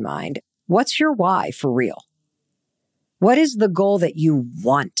research in mind, what's your why for real? What is the goal that you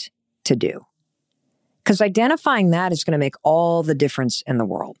want to do? Because identifying that is going to make all the difference in the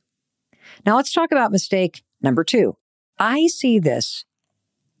world. Now let's talk about mistake number 2. I see this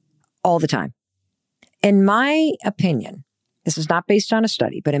all the time. In my opinion, this is not based on a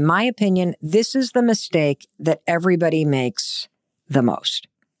study, but in my opinion, this is the mistake that everybody makes the most.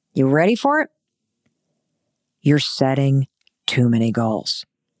 You ready for it? You're setting too many goals.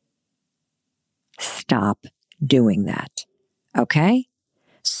 Stop doing that. Okay?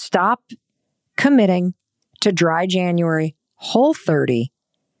 Stop committing to Dry January, Whole30,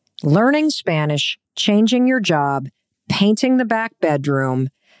 learning Spanish, changing your job, painting the back bedroom,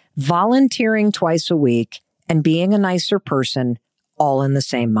 volunteering twice a week, and being a nicer person all in the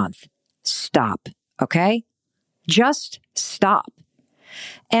same month. Stop. Okay? Just stop.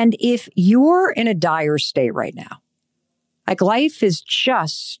 And if you're in a dire state right now, like life is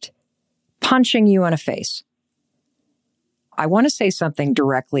just punching you in the face, I want to say something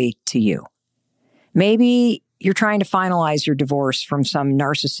directly to you. Maybe you're trying to finalize your divorce from some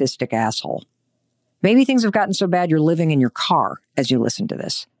narcissistic asshole. Maybe things have gotten so bad you're living in your car as you listen to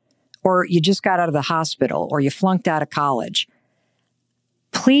this. Or you just got out of the hospital, or you flunked out of college.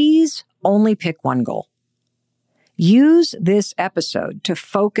 Please only pick one goal. Use this episode to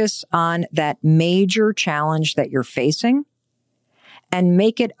focus on that major challenge that you're facing and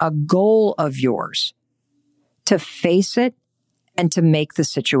make it a goal of yours to face it and to make the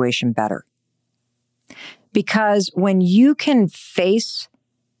situation better. Because when you can face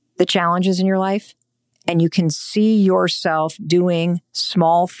the challenges in your life and you can see yourself doing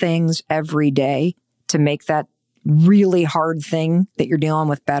small things every day to make that really hard thing that you're dealing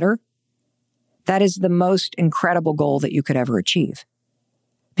with better, that is the most incredible goal that you could ever achieve.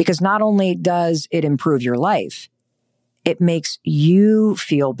 Because not only does it improve your life, it makes you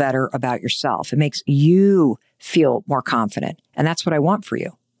feel better about yourself. It makes you feel more confident. And that's what I want for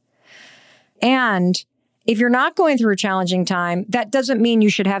you. And if you're not going through a challenging time, that doesn't mean you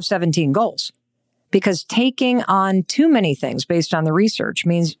should have 17 goals. Because taking on too many things based on the research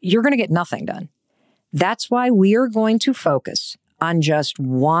means you're going to get nothing done. That's why we are going to focus on just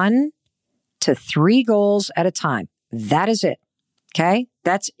 1 to 3 goals at a time. That is it. Okay?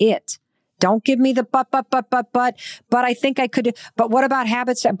 That's it. Don't give me the but I think I could, but what about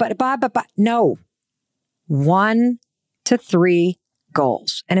habits? But. No. 1 to 3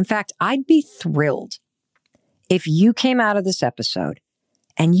 goals. And in fact, I'd be thrilled if you came out of this episode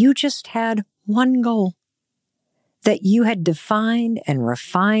and you just had one goal that you had defined and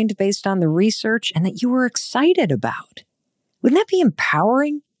refined based on the research and that you were excited about. Wouldn't that be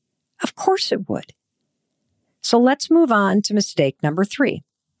empowering? Of course it would. So let's move on to mistake number 3.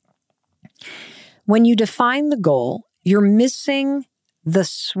 When you define the goal, you're missing the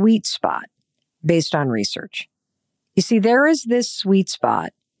sweet spot based on research. You see, there is this sweet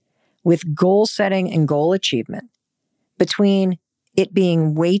spot with goal setting and goal achievement between it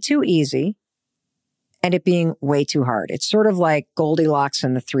being way too easy and it being way too hard. It's sort of like Goldilocks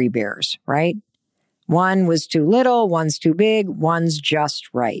and the 3 bears, right? One was too little, one's too big, one's just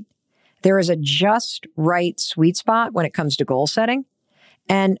right. There is a just right sweet spot when it comes to goal setting.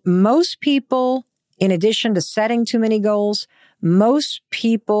 And most people, in addition to setting too many goals, most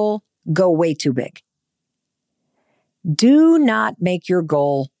people go way too big. Do not make your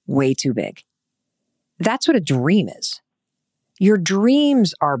goal way too big. That's what a dream is. Your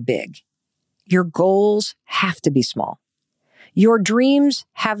dreams are big. Your goals have to be small. Your dreams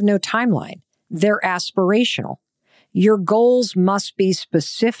have no timeline. They're aspirational. Your goals must be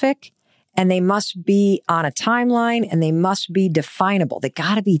specific and they must be on a timeline and they must be definable. They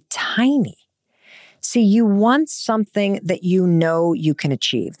got to be tiny. See, you want something that you know you can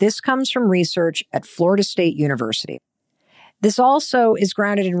achieve. This comes from research at Florida State University. This also is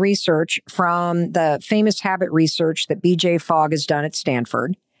grounded in research from the famous habit research that B.J. Fogg has done at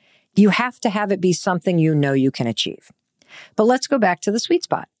Stanford. You have to have it be something you know you can achieve. But let's go back to the sweet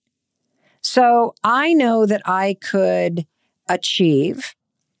spot. So I know that I could achieve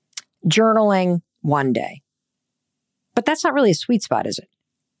journaling one day. But that's not really a sweet spot, is it?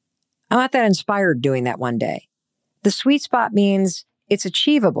 I'm not that inspired doing that one day. The sweet spot means it's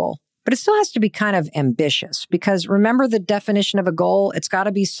achievable, but it still has to be kind of ambitious because remember the definition of a goal? It's got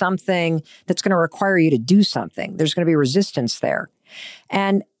to be something that's going to require you to do something. There's going to be resistance there.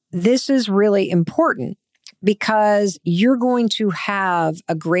 And this is really important because you're going to have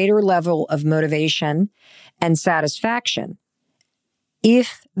a greater level of motivation and satisfaction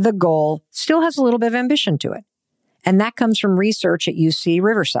if the goal still has a little bit of ambition to it. And that comes from research at UC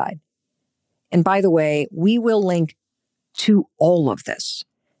Riverside. And by the way, we will link to all of this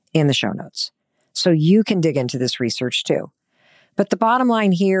in the show notes, so you can dig into this research too. But the bottom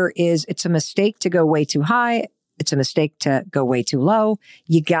line here is it's a mistake to go way too high. It's a mistake to go way too low.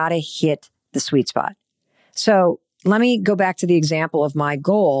 You got to hit the sweet spot. So let me go back to the example of my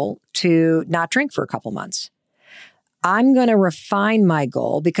goal to not drink for a couple months. I'm going to refine my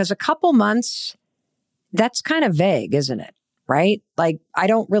goal because a couple months, that's kind of vague, isn't it? Right? Like, I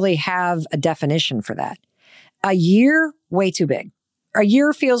don't really have a definition for that. A year, way too big. A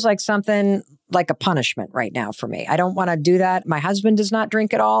year feels like something like a punishment right now for me. I don't want to do that. My husband does not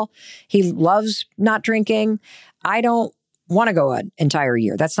drink at all. He loves not drinking. I don't want to go an entire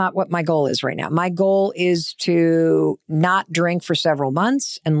year. That's not what my goal is right now. My goal is to not drink for several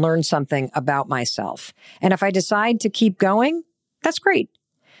months and learn something about myself. And if I decide to keep going, that's great.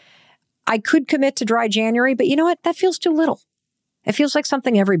 I could commit to dry January, but you know what? That feels too little. It feels like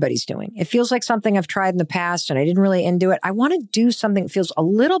something everybody's doing. It feels like something I've tried in the past and I didn't really into it. I want to do something that feels a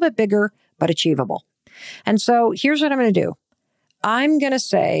little bit bigger, but achievable. And so here's what I'm going to do. I'm going to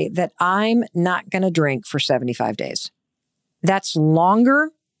say that I'm not going to drink for 75 days. That's longer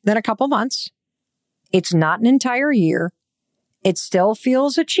than a couple months. It's not an entire year. It still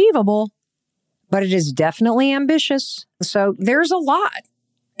feels achievable, but it is definitely ambitious. So there's a lot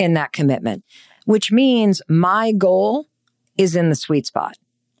in that commitment, which means my goal is in the sweet spot.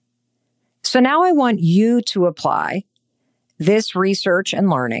 So now I want you to apply this research and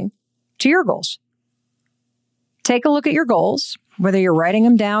learning to your goals. Take a look at your goals, whether you're writing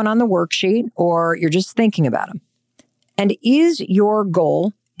them down on the worksheet or you're just thinking about them. And is your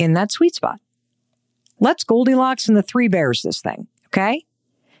goal in that sweet spot? Let's Goldilocks and the Three Bears this thing, okay?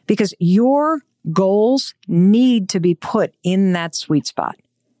 Because your goals need to be put in that sweet spot.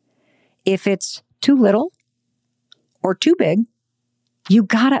 If it's too little or too big, you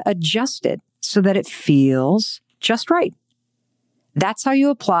gotta adjust it so that it feels just right. That's how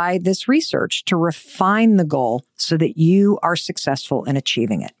you apply this research to refine the goal so that you are successful in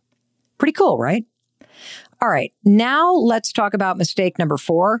achieving it. Pretty cool, right? All right, now let's talk about mistake number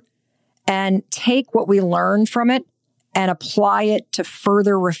 4 and take what we learned from it and apply it to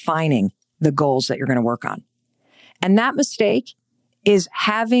further refining the goals that you're going to work on. And that mistake is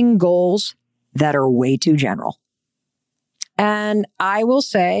having goals that are way too general. And I will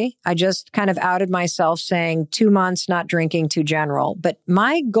say, I just kind of outed myself saying 2 months not drinking, too general. But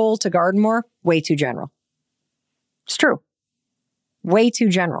my goal to garden more, way too general. It's true. Way too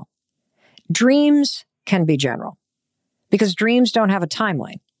general. Dreams can be general because dreams don't have a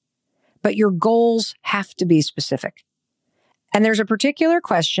timeline. But your goals have to be specific. And there's a particular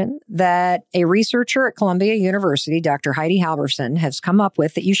question that a researcher at Columbia University, Dr. Heidi Halverson, has come up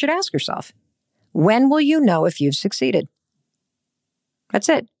with that you should ask yourself. When will you know if you've succeeded? That's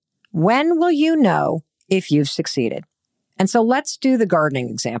it. When will you know if you've succeeded? And so let's do the gardening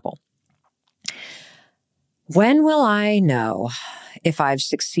example. When will I know if I've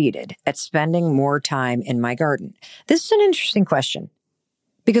succeeded at spending more time in my garden? This is an interesting question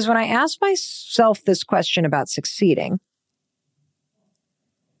because when I ask myself this question about succeeding,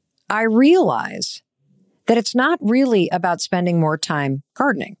 I realize that it's not really about spending more time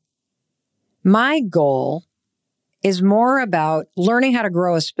gardening. My goal is more about learning how to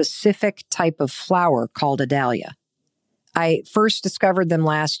grow a specific type of flower called a dahlia. I first discovered them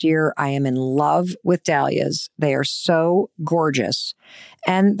last year. I am in love with dahlias. They are so gorgeous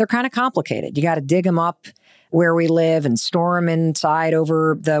and they're kind of complicated. You got to dig them up where we live and store them inside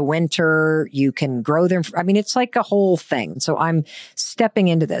over the winter. You can grow them. I mean, it's like a whole thing. So I'm stepping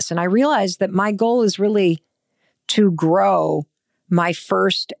into this and I realized that my goal is really to grow my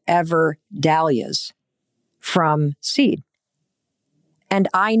first ever dahlias from seed. And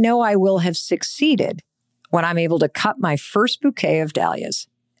I know I will have succeeded when I'm able to cut my first bouquet of dahlias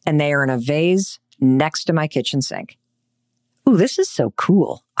and they are in a vase next to my kitchen sink. Ooh, this is so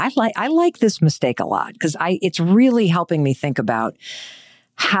cool. I like this mistake a lot because it's really helping me think about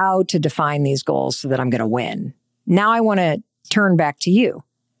how to define these goals so that I'm going to win. Now I want to turn back to you.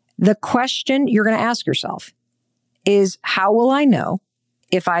 The question you're going to ask yourself is, how will I know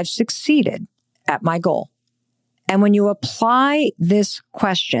if I've succeeded at my goal? And when you apply this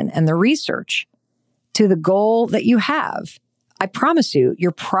question and the research to the goal that you have, I promise you,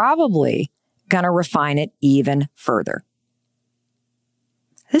 you're probably going to refine it even further.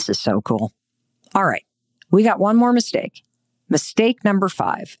 This is so cool. All right. We got one more mistake. Mistake number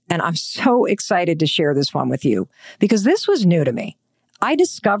 5. And I'm so excited to share this one with you because this was new to me. I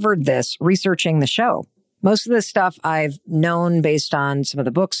discovered this researching the show Most of this stuff I've known based on some of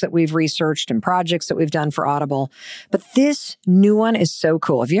the books that we've researched and projects that we've done for Audible. But this new one is so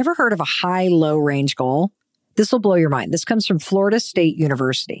cool. Have you ever heard of a high-low range goal? This will blow your mind. This comes from Florida State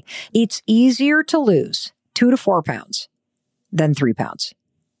University. It's easier to lose 2 to 4 pounds than 3 pounds.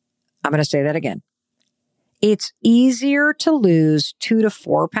 I'm going to say that again. It's easier to lose 2 to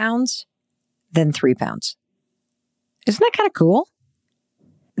 4 pounds than 3 pounds. Isn't that kind of cool?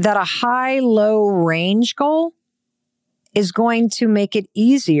 That a high-low range goal is going to make it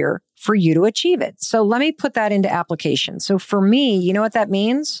easier for you to achieve it. So let me put that into application. So for me, you know what that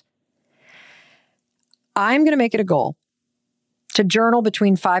means? I'm going to make it a goal to journal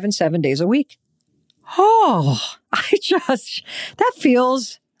between 5 and 7 days a week. Oh, that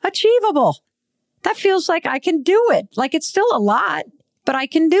feels achievable. That feels like I can do it. Like it's still a lot, but I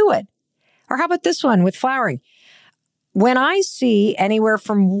can do it. Or how about this one with flowering? When I see anywhere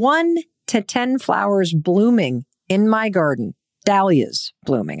from 1 to 10 flowers blooming in my garden, dahlias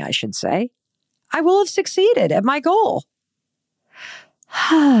blooming, I should say, I will have succeeded at my goal.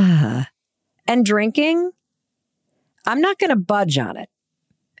 And drinking, I'm not going to budge on it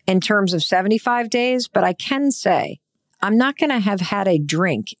in terms of 75 days, but I can say I'm not going to have had a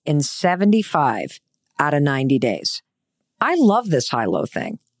drink in 75 out of 90 days. I love this high-low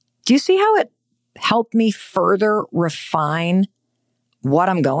thing. Do you see how it helped me further refine what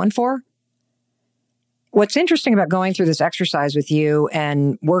I'm going for? What's interesting about going through this exercise with you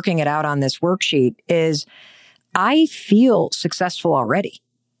and working it out on this worksheet is I feel successful already.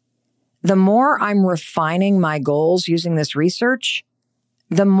 The more I'm refining my goals using this research,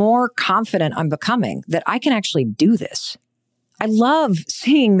 the more confident I'm becoming that I can actually do this. I love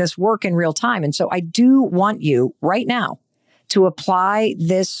seeing this work in real time. And so I do want you right now to apply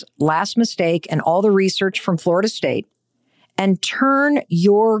this last mistake and all the research from Florida State and turn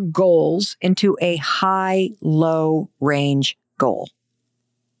your goals into a high-low range goal.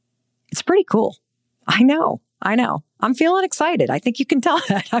 It's pretty cool. I know. I'm feeling excited. I think you can tell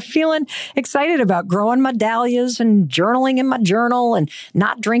that. I'm feeling excited about growing my dahlias and journaling in my journal and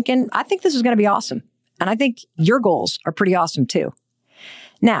not drinking. I think this is going to be awesome. And I think your goals are pretty awesome too.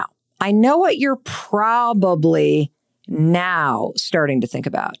 Now, I know what you're probably now starting to think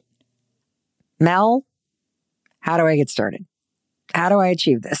about. Mel, how do I get started? How do I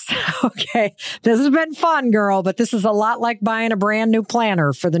achieve this? Okay, this has been fun, girl, but this is a lot like buying a brand new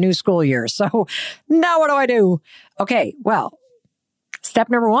planner for the new school year. So now what do I do? Okay, well, step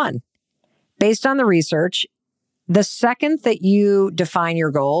number 1, based on the research, the second that you define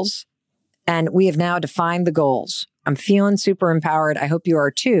your goals, and we have now defined the goals, I'm feeling super empowered. I hope you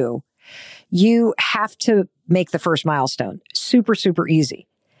are too. You have to make the first milestone super, super easy.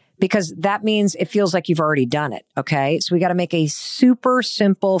 Because that means it feels like you've already done it, okay? So we got to make a super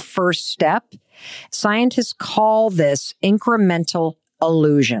simple first step. Scientists call this incremental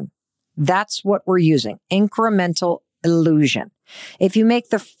illusion. That's what we're using, incremental illusion. If you make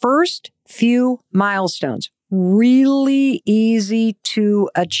the first few milestones really easy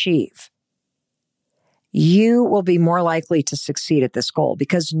to achieve, you will be more likely to succeed at this goal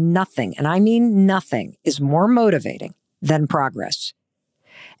because nothing, and I mean nothing, is more motivating than progress.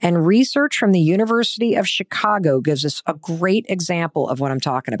 And research from the University of Chicago gives us a great example of what I'm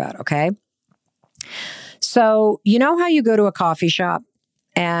talking about, okay? So, you know how you go to a coffee shop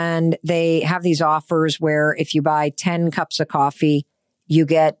and they have these offers where if you buy 10 cups of coffee, you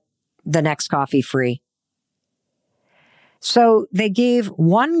get the next coffee free? So they gave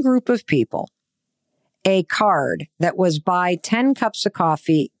one group of people a card that was buy 10 cups of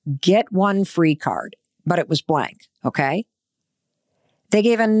coffee, get one free card, but it was blank, okay? They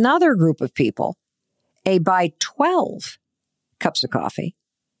gave another group of people a buy 12 cups of coffee,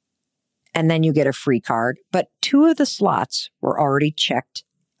 and then you get a free card, but 2 of the slots were already checked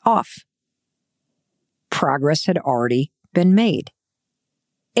off. Progress had already been made.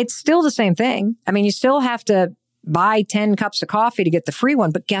 It's still the same thing. I mean, you still have to buy 10 cups of coffee to get the free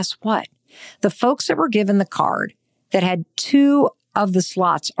one, but guess what? The folks that were given the card that had 2 of the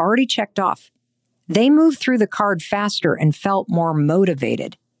slots already checked off, they moved through the card faster and felt more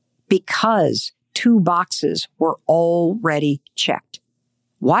motivated because 2 boxes were already checked.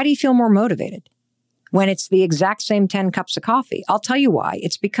 Why do you feel more motivated when it's the exact same 10 cups of coffee? I'll tell you why.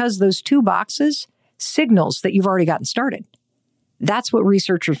 It's because those 2 boxes signals that you've already gotten started. That's what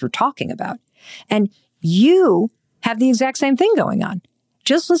researchers were talking about. And you have the exact same thing going on.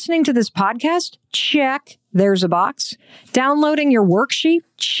 Just listening to this podcast, check, there's a box. Downloading your worksheet,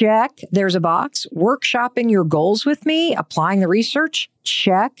 check, there's a box. Workshopping your goals with me, applying the research,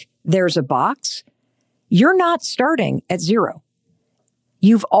 check, there's a box. You're not starting at 0.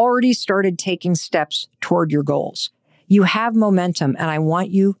 You've already started taking steps toward your goals. You have momentum, and I want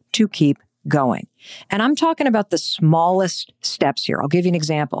you to keep going. And I'm talking about the smallest steps here. I'll give you an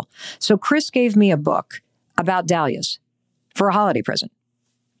example. So Chris gave me a book about dahlias for a holiday present.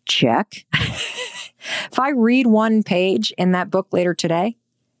 Check. If I read one page in that book later today,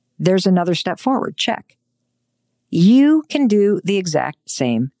 there's another step forward. Check. You can do the exact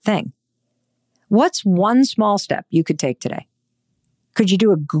same thing. What's one small step you could take today? Could you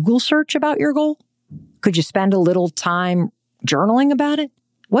do a Google search about your goal? Could you spend a little time journaling about it?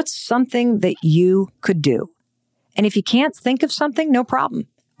 What's something that you could do? And if you can't think of something, no problem.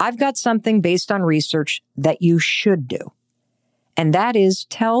 I've got something based on research that you should do. And that is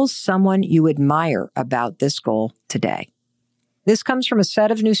tell someone you admire about this goal today. This comes from a set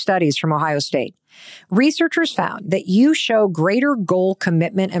of new studies from Ohio State. Researchers found that you show greater goal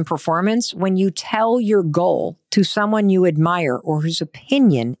commitment and performance when you tell your goal to someone you admire or whose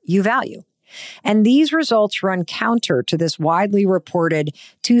opinion you value. And these results run counter to this widely reported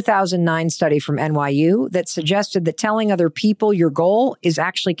 2009 study from NYU that suggested that telling other people your goal is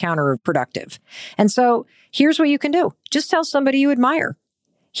actually counterproductive. And so here's what you can do. Just tell somebody you admire.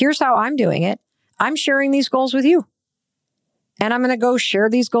 Here's how I'm doing it. I'm sharing these goals with you. And I'm going to go share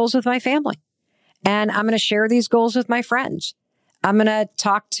these goals with my family. And I'm going to share these goals with my friends. I'm going to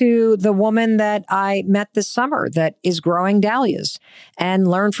talk to the woman that I met this summer that is growing dahlias and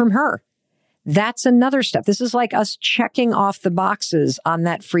learn from her. That's another step. This is like us checking off the boxes on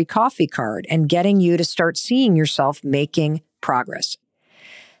that free coffee card and getting you to start seeing yourself making progress.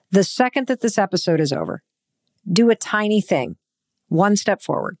 The second that this episode is over, do a tiny thing, one step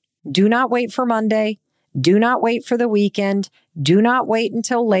forward. Do not wait for Monday. Do not wait for the weekend. Do not wait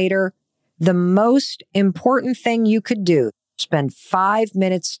until later. The most important thing you could do, spend 5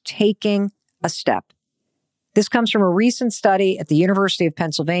 minutes taking a step. This comes from a recent study at the University of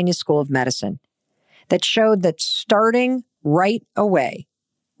Pennsylvania School of Medicine that showed that starting right away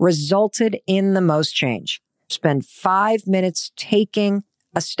resulted in the most change. Spend 5 minutes taking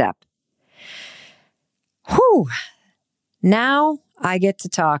a step. Whew. Now I get to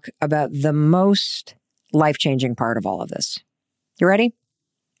talk about the most life-changing part of all of this. You ready?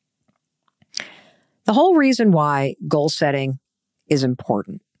 The whole reason why goal setting is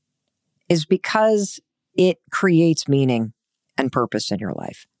important is because it creates meaning and purpose in your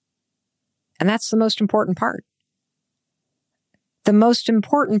life. And that's the most important part. The most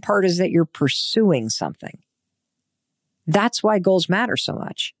important part is that you're pursuing something. That's why goals matter so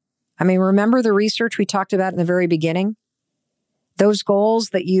much. I mean, remember the research we talked about in the very beginning? Those goals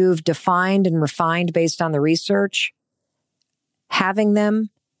that you've defined and refined based on the research, having them,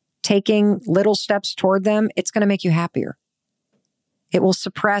 taking little steps toward them, it's going to make you happier. It will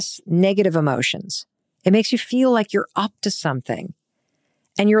suppress negative emotions. It makes you feel like you're up to something.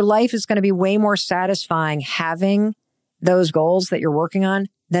 And your life is going to be way more satisfying having those goals that you're working on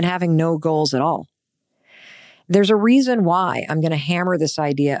than having no goals at all. There's a reason why I'm going to hammer this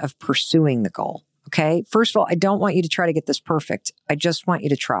idea of pursuing the goal. Okay. First of all, I don't want you to try to get this perfect. I just want you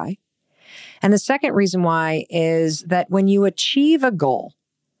to try. And the second reason why is that when you achieve a goal,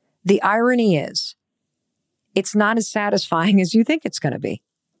 the irony is it's not as satisfying as you think it's going to be.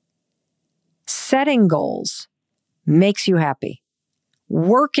 Setting goals makes you happy.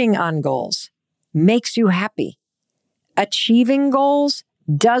 Working on goals makes you happy. Achieving goals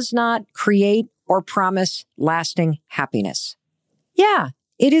does not create or promise lasting happiness. Yeah,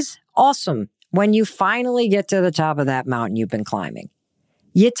 it is awesome when you finally get to the top of that mountain you've been climbing.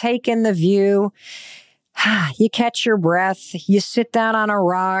 You take in the view, you catch your breath, you sit down on a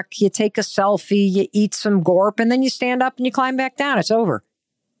rock, you take a selfie, you eat some gorp, and then you stand up and you climb back down. It's over.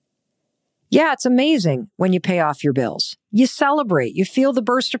 Yeah, it's amazing when you pay off your bills. You celebrate, you feel the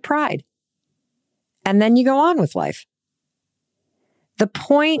burst of pride. And then you go on with life. The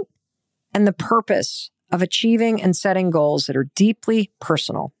point and the purpose of achieving and setting goals that are deeply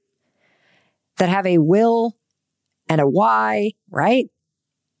personal, that have a will and a why, right?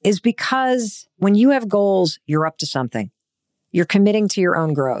 Is because when you have goals, you're up to something. You're committing to your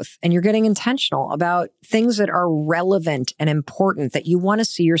own growth and you're getting intentional about things that are relevant and important that you want to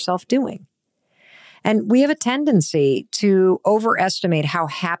see yourself doing. And we have a tendency to overestimate how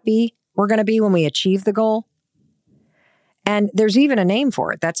happy we're going to be when we achieve the goal. And there's even a name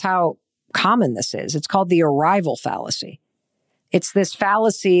for it. That's how common this is. It's called the arrival fallacy. It's this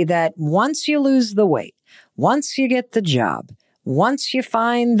fallacy that once you lose the weight, once you get the job, once you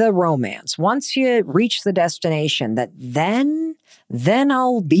find the romance, once you reach the destination, that then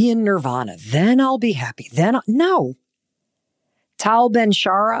I'll be in nirvana, then I'll be happy, no. Tal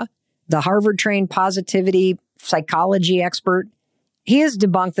Ben-Shahar, the Harvard-trained positivity psychology expert, He has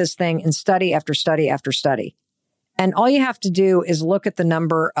debunked this thing in study after study after study. And all you have to do is look at the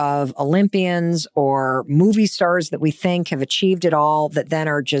number of Olympians or movie stars that we think have achieved it all that then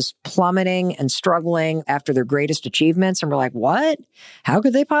are just plummeting and struggling after their greatest achievements. And we're like, what? How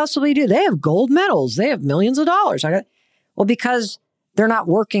could they possibly do? They have gold medals. They have millions of dollars. Well, because they're not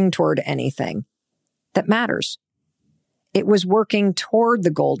working toward anything that matters. It was working toward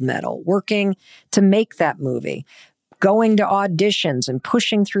the gold medal, working to make that movie, going to auditions and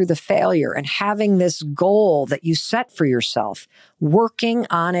pushing through the failure and having this goal that you set for yourself. Working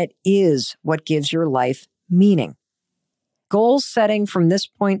on it is what gives your life meaning. Goal setting from this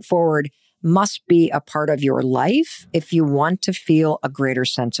point forward must be a part of your life if you want to feel a greater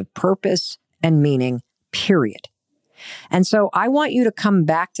sense of purpose and meaning, period. And so I want you to come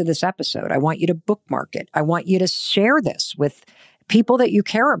back to this episode. I want you to bookmark it. I want you to share this with people that you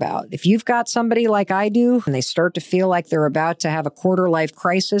care about. If you've got somebody like I do and they start to feel like they're about to have a quarter life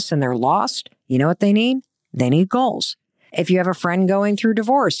crisis and they're lost, you know what they need? They need goals. If you have a friend going through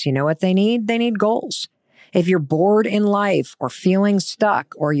divorce, you know what they need? They need goals. If you're bored in life or feeling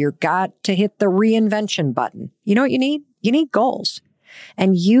stuck or you've got to hit the reinvention button, you know what you need? You need goals.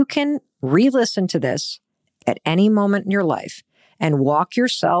 And you can re-listen to this at any moment in your life and walk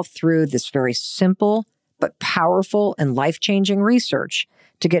yourself through this very simple but powerful and life-changing research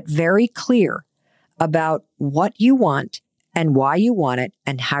to get very clear about what you want and why you want it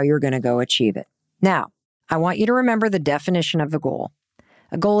and how you're going to go achieve it. Now, I want you to remember the definition of a goal.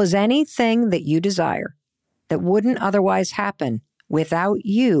 A goal is anything that you desire that wouldn't otherwise happen without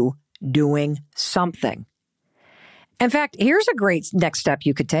you doing something. In fact, here's a great next step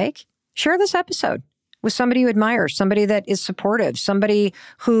you could take. Share this episode with somebody you admire, somebody that is supportive, somebody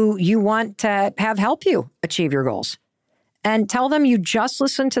who you want to have help you achieve your goals. And tell them you just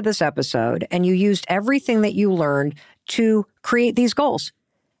listened to this episode and you used everything that you learned to create these goals,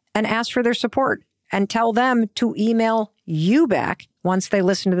 and ask for their support. And tell them to email you back once they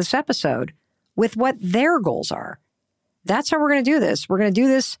listen to this episode with what their goals are. That's how we're going to do this. We're going to do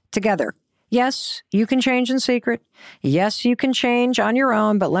this together. Yes, you can change in secret. Yes, you can change on your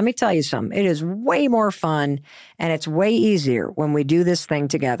own. But let me tell you something. It is way more fun and it's way easier when we do this thing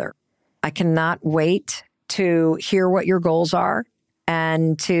together. I cannot wait to hear what your goals are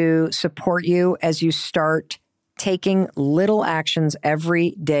and to support you as you start taking little actions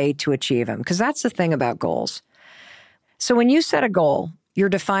every day to achieve them. Because that's the thing about goals. So when you set a goal, you're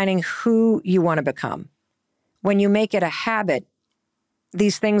defining who you want to become. When you make it a habit,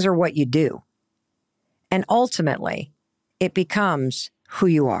 these things are what you do. And ultimately, it becomes who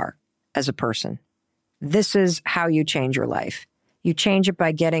you are as a person. This is how you change your life. You change it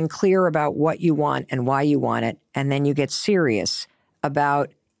by getting clear about what you want and why you want it. And then you get serious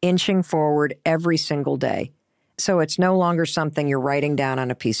about inching forward every single day. So it's no longer something you're writing down on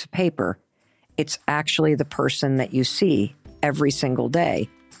a piece of paper. It's actually the person that you see every single day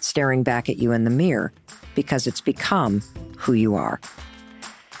staring back at you in the mirror, because it's become who you are.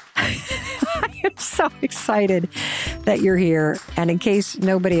 I am so excited that you're here. And in case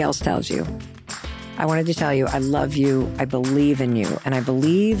nobody else tells you, I wanted to tell you I love you, I believe in you, and I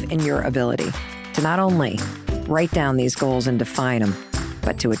believe in your ability to not only write down these goals and define them,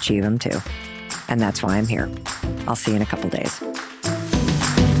 but to achieve them too. And that's why I'm here. I'll see you in a couple days.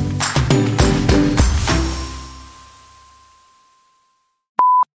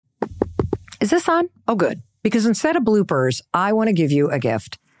 Is this on? Oh, good. Because instead of bloopers, I want to give you a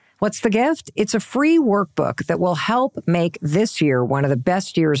gift. What's the gift? It's a free workbook that will help make this year one of the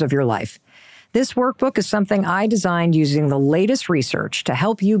best years of your life. This workbook is something I designed using the latest research to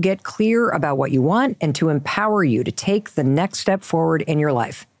help you get clear about what you want and to empower you to take the next step forward in your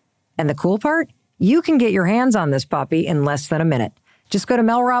life. And the cool part? You can get your hands on this puppy in less than a minute. Just go to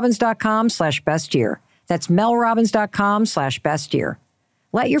melrobbins.com/bestyear. That's melrobbins.com/bestyear.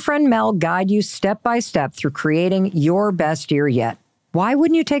 Let your friend Mel guide you step by step through creating your best year yet. Why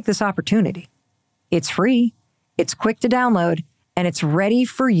wouldn't you take this opportunity? It's free, it's quick to download, and it's ready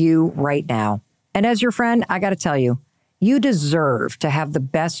for you right now. And as your friend, I got to tell you, you deserve to have the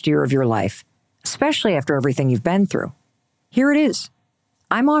best year of your life, especially after everything you've been through. Here it is.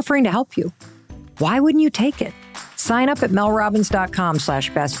 I'm offering to help you. Why wouldn't you take it? Sign up at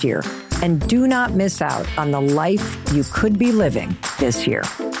melrobbins.com/bestyear and do not miss out on the life you could be living this year.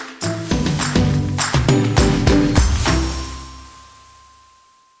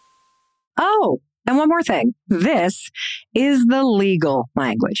 Oh, and one more thing. This is the legal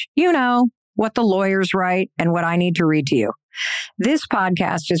language. You know, what the lawyers write and what I need to read to you. This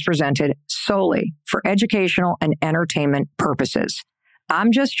podcast is presented solely for educational and entertainment purposes.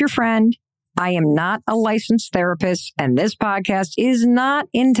 I'm just your friend. I am not a licensed therapist, and this podcast is not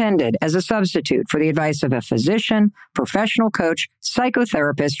intended as a substitute for the advice of a physician, professional coach,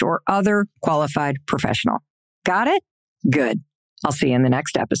 psychotherapist, or other qualified professional. Got it? Good. I'll see you in the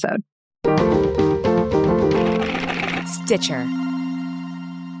next episode. Stitcher.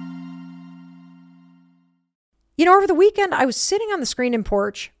 You know, over the weekend, I was sitting on the screened-in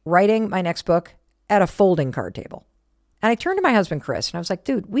porch writing my next book at a folding card table. And I turned to my husband, Chris, and I was like,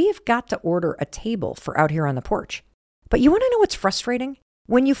 dude, we've got to order a table for out here on the porch. But you want to know what's frustrating?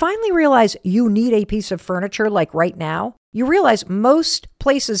 When you finally realize you need a piece of furniture like right now, you realize most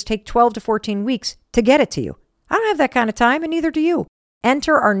places take 12 to 14 weeks to get it to you. I don't have that kind of time, and neither do you.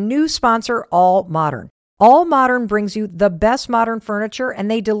 Enter our new sponsor, All Modern. All Modern brings you the best modern furniture,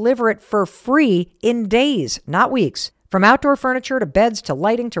 and they deliver it for free in days, not weeks. From outdoor furniture to beds to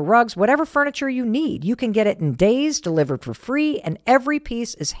lighting to rugs, whatever furniture you need, you can get it in days, delivered for free, and every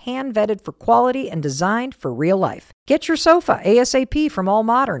piece is hand-vetted for quality and designed for real life. Get your sofa ASAP from All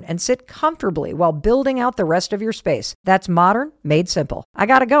Modern and sit comfortably while building out the rest of your space. That's modern, made simple. I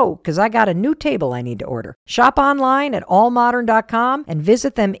gotta go because I got a new table I need to order. Shop online at allmodern.com and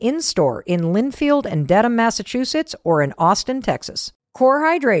visit them in-store in Linfield and Dedham, Massachusetts, or in Austin, Texas. Core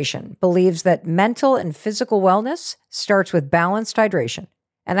Hydration believes that mental and physical wellness starts with balanced hydration.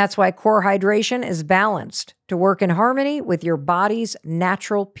 And that's why Core Hydration is balanced to work in harmony with your body's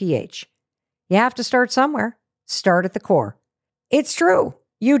natural pH. You have to start somewhere. Start at the core. It's true.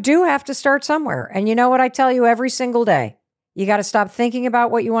 You do have to start somewhere. And you know what I tell you every single day? You got to stop thinking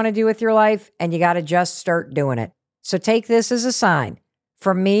about what you want to do with your life, and you got to just start doing it. So take this as a sign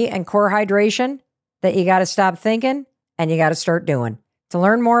from me and Core Hydration that you got to stop thinking and you got to start doing. To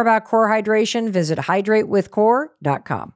learn more about Core Hydration, visit hydratewithcore.com.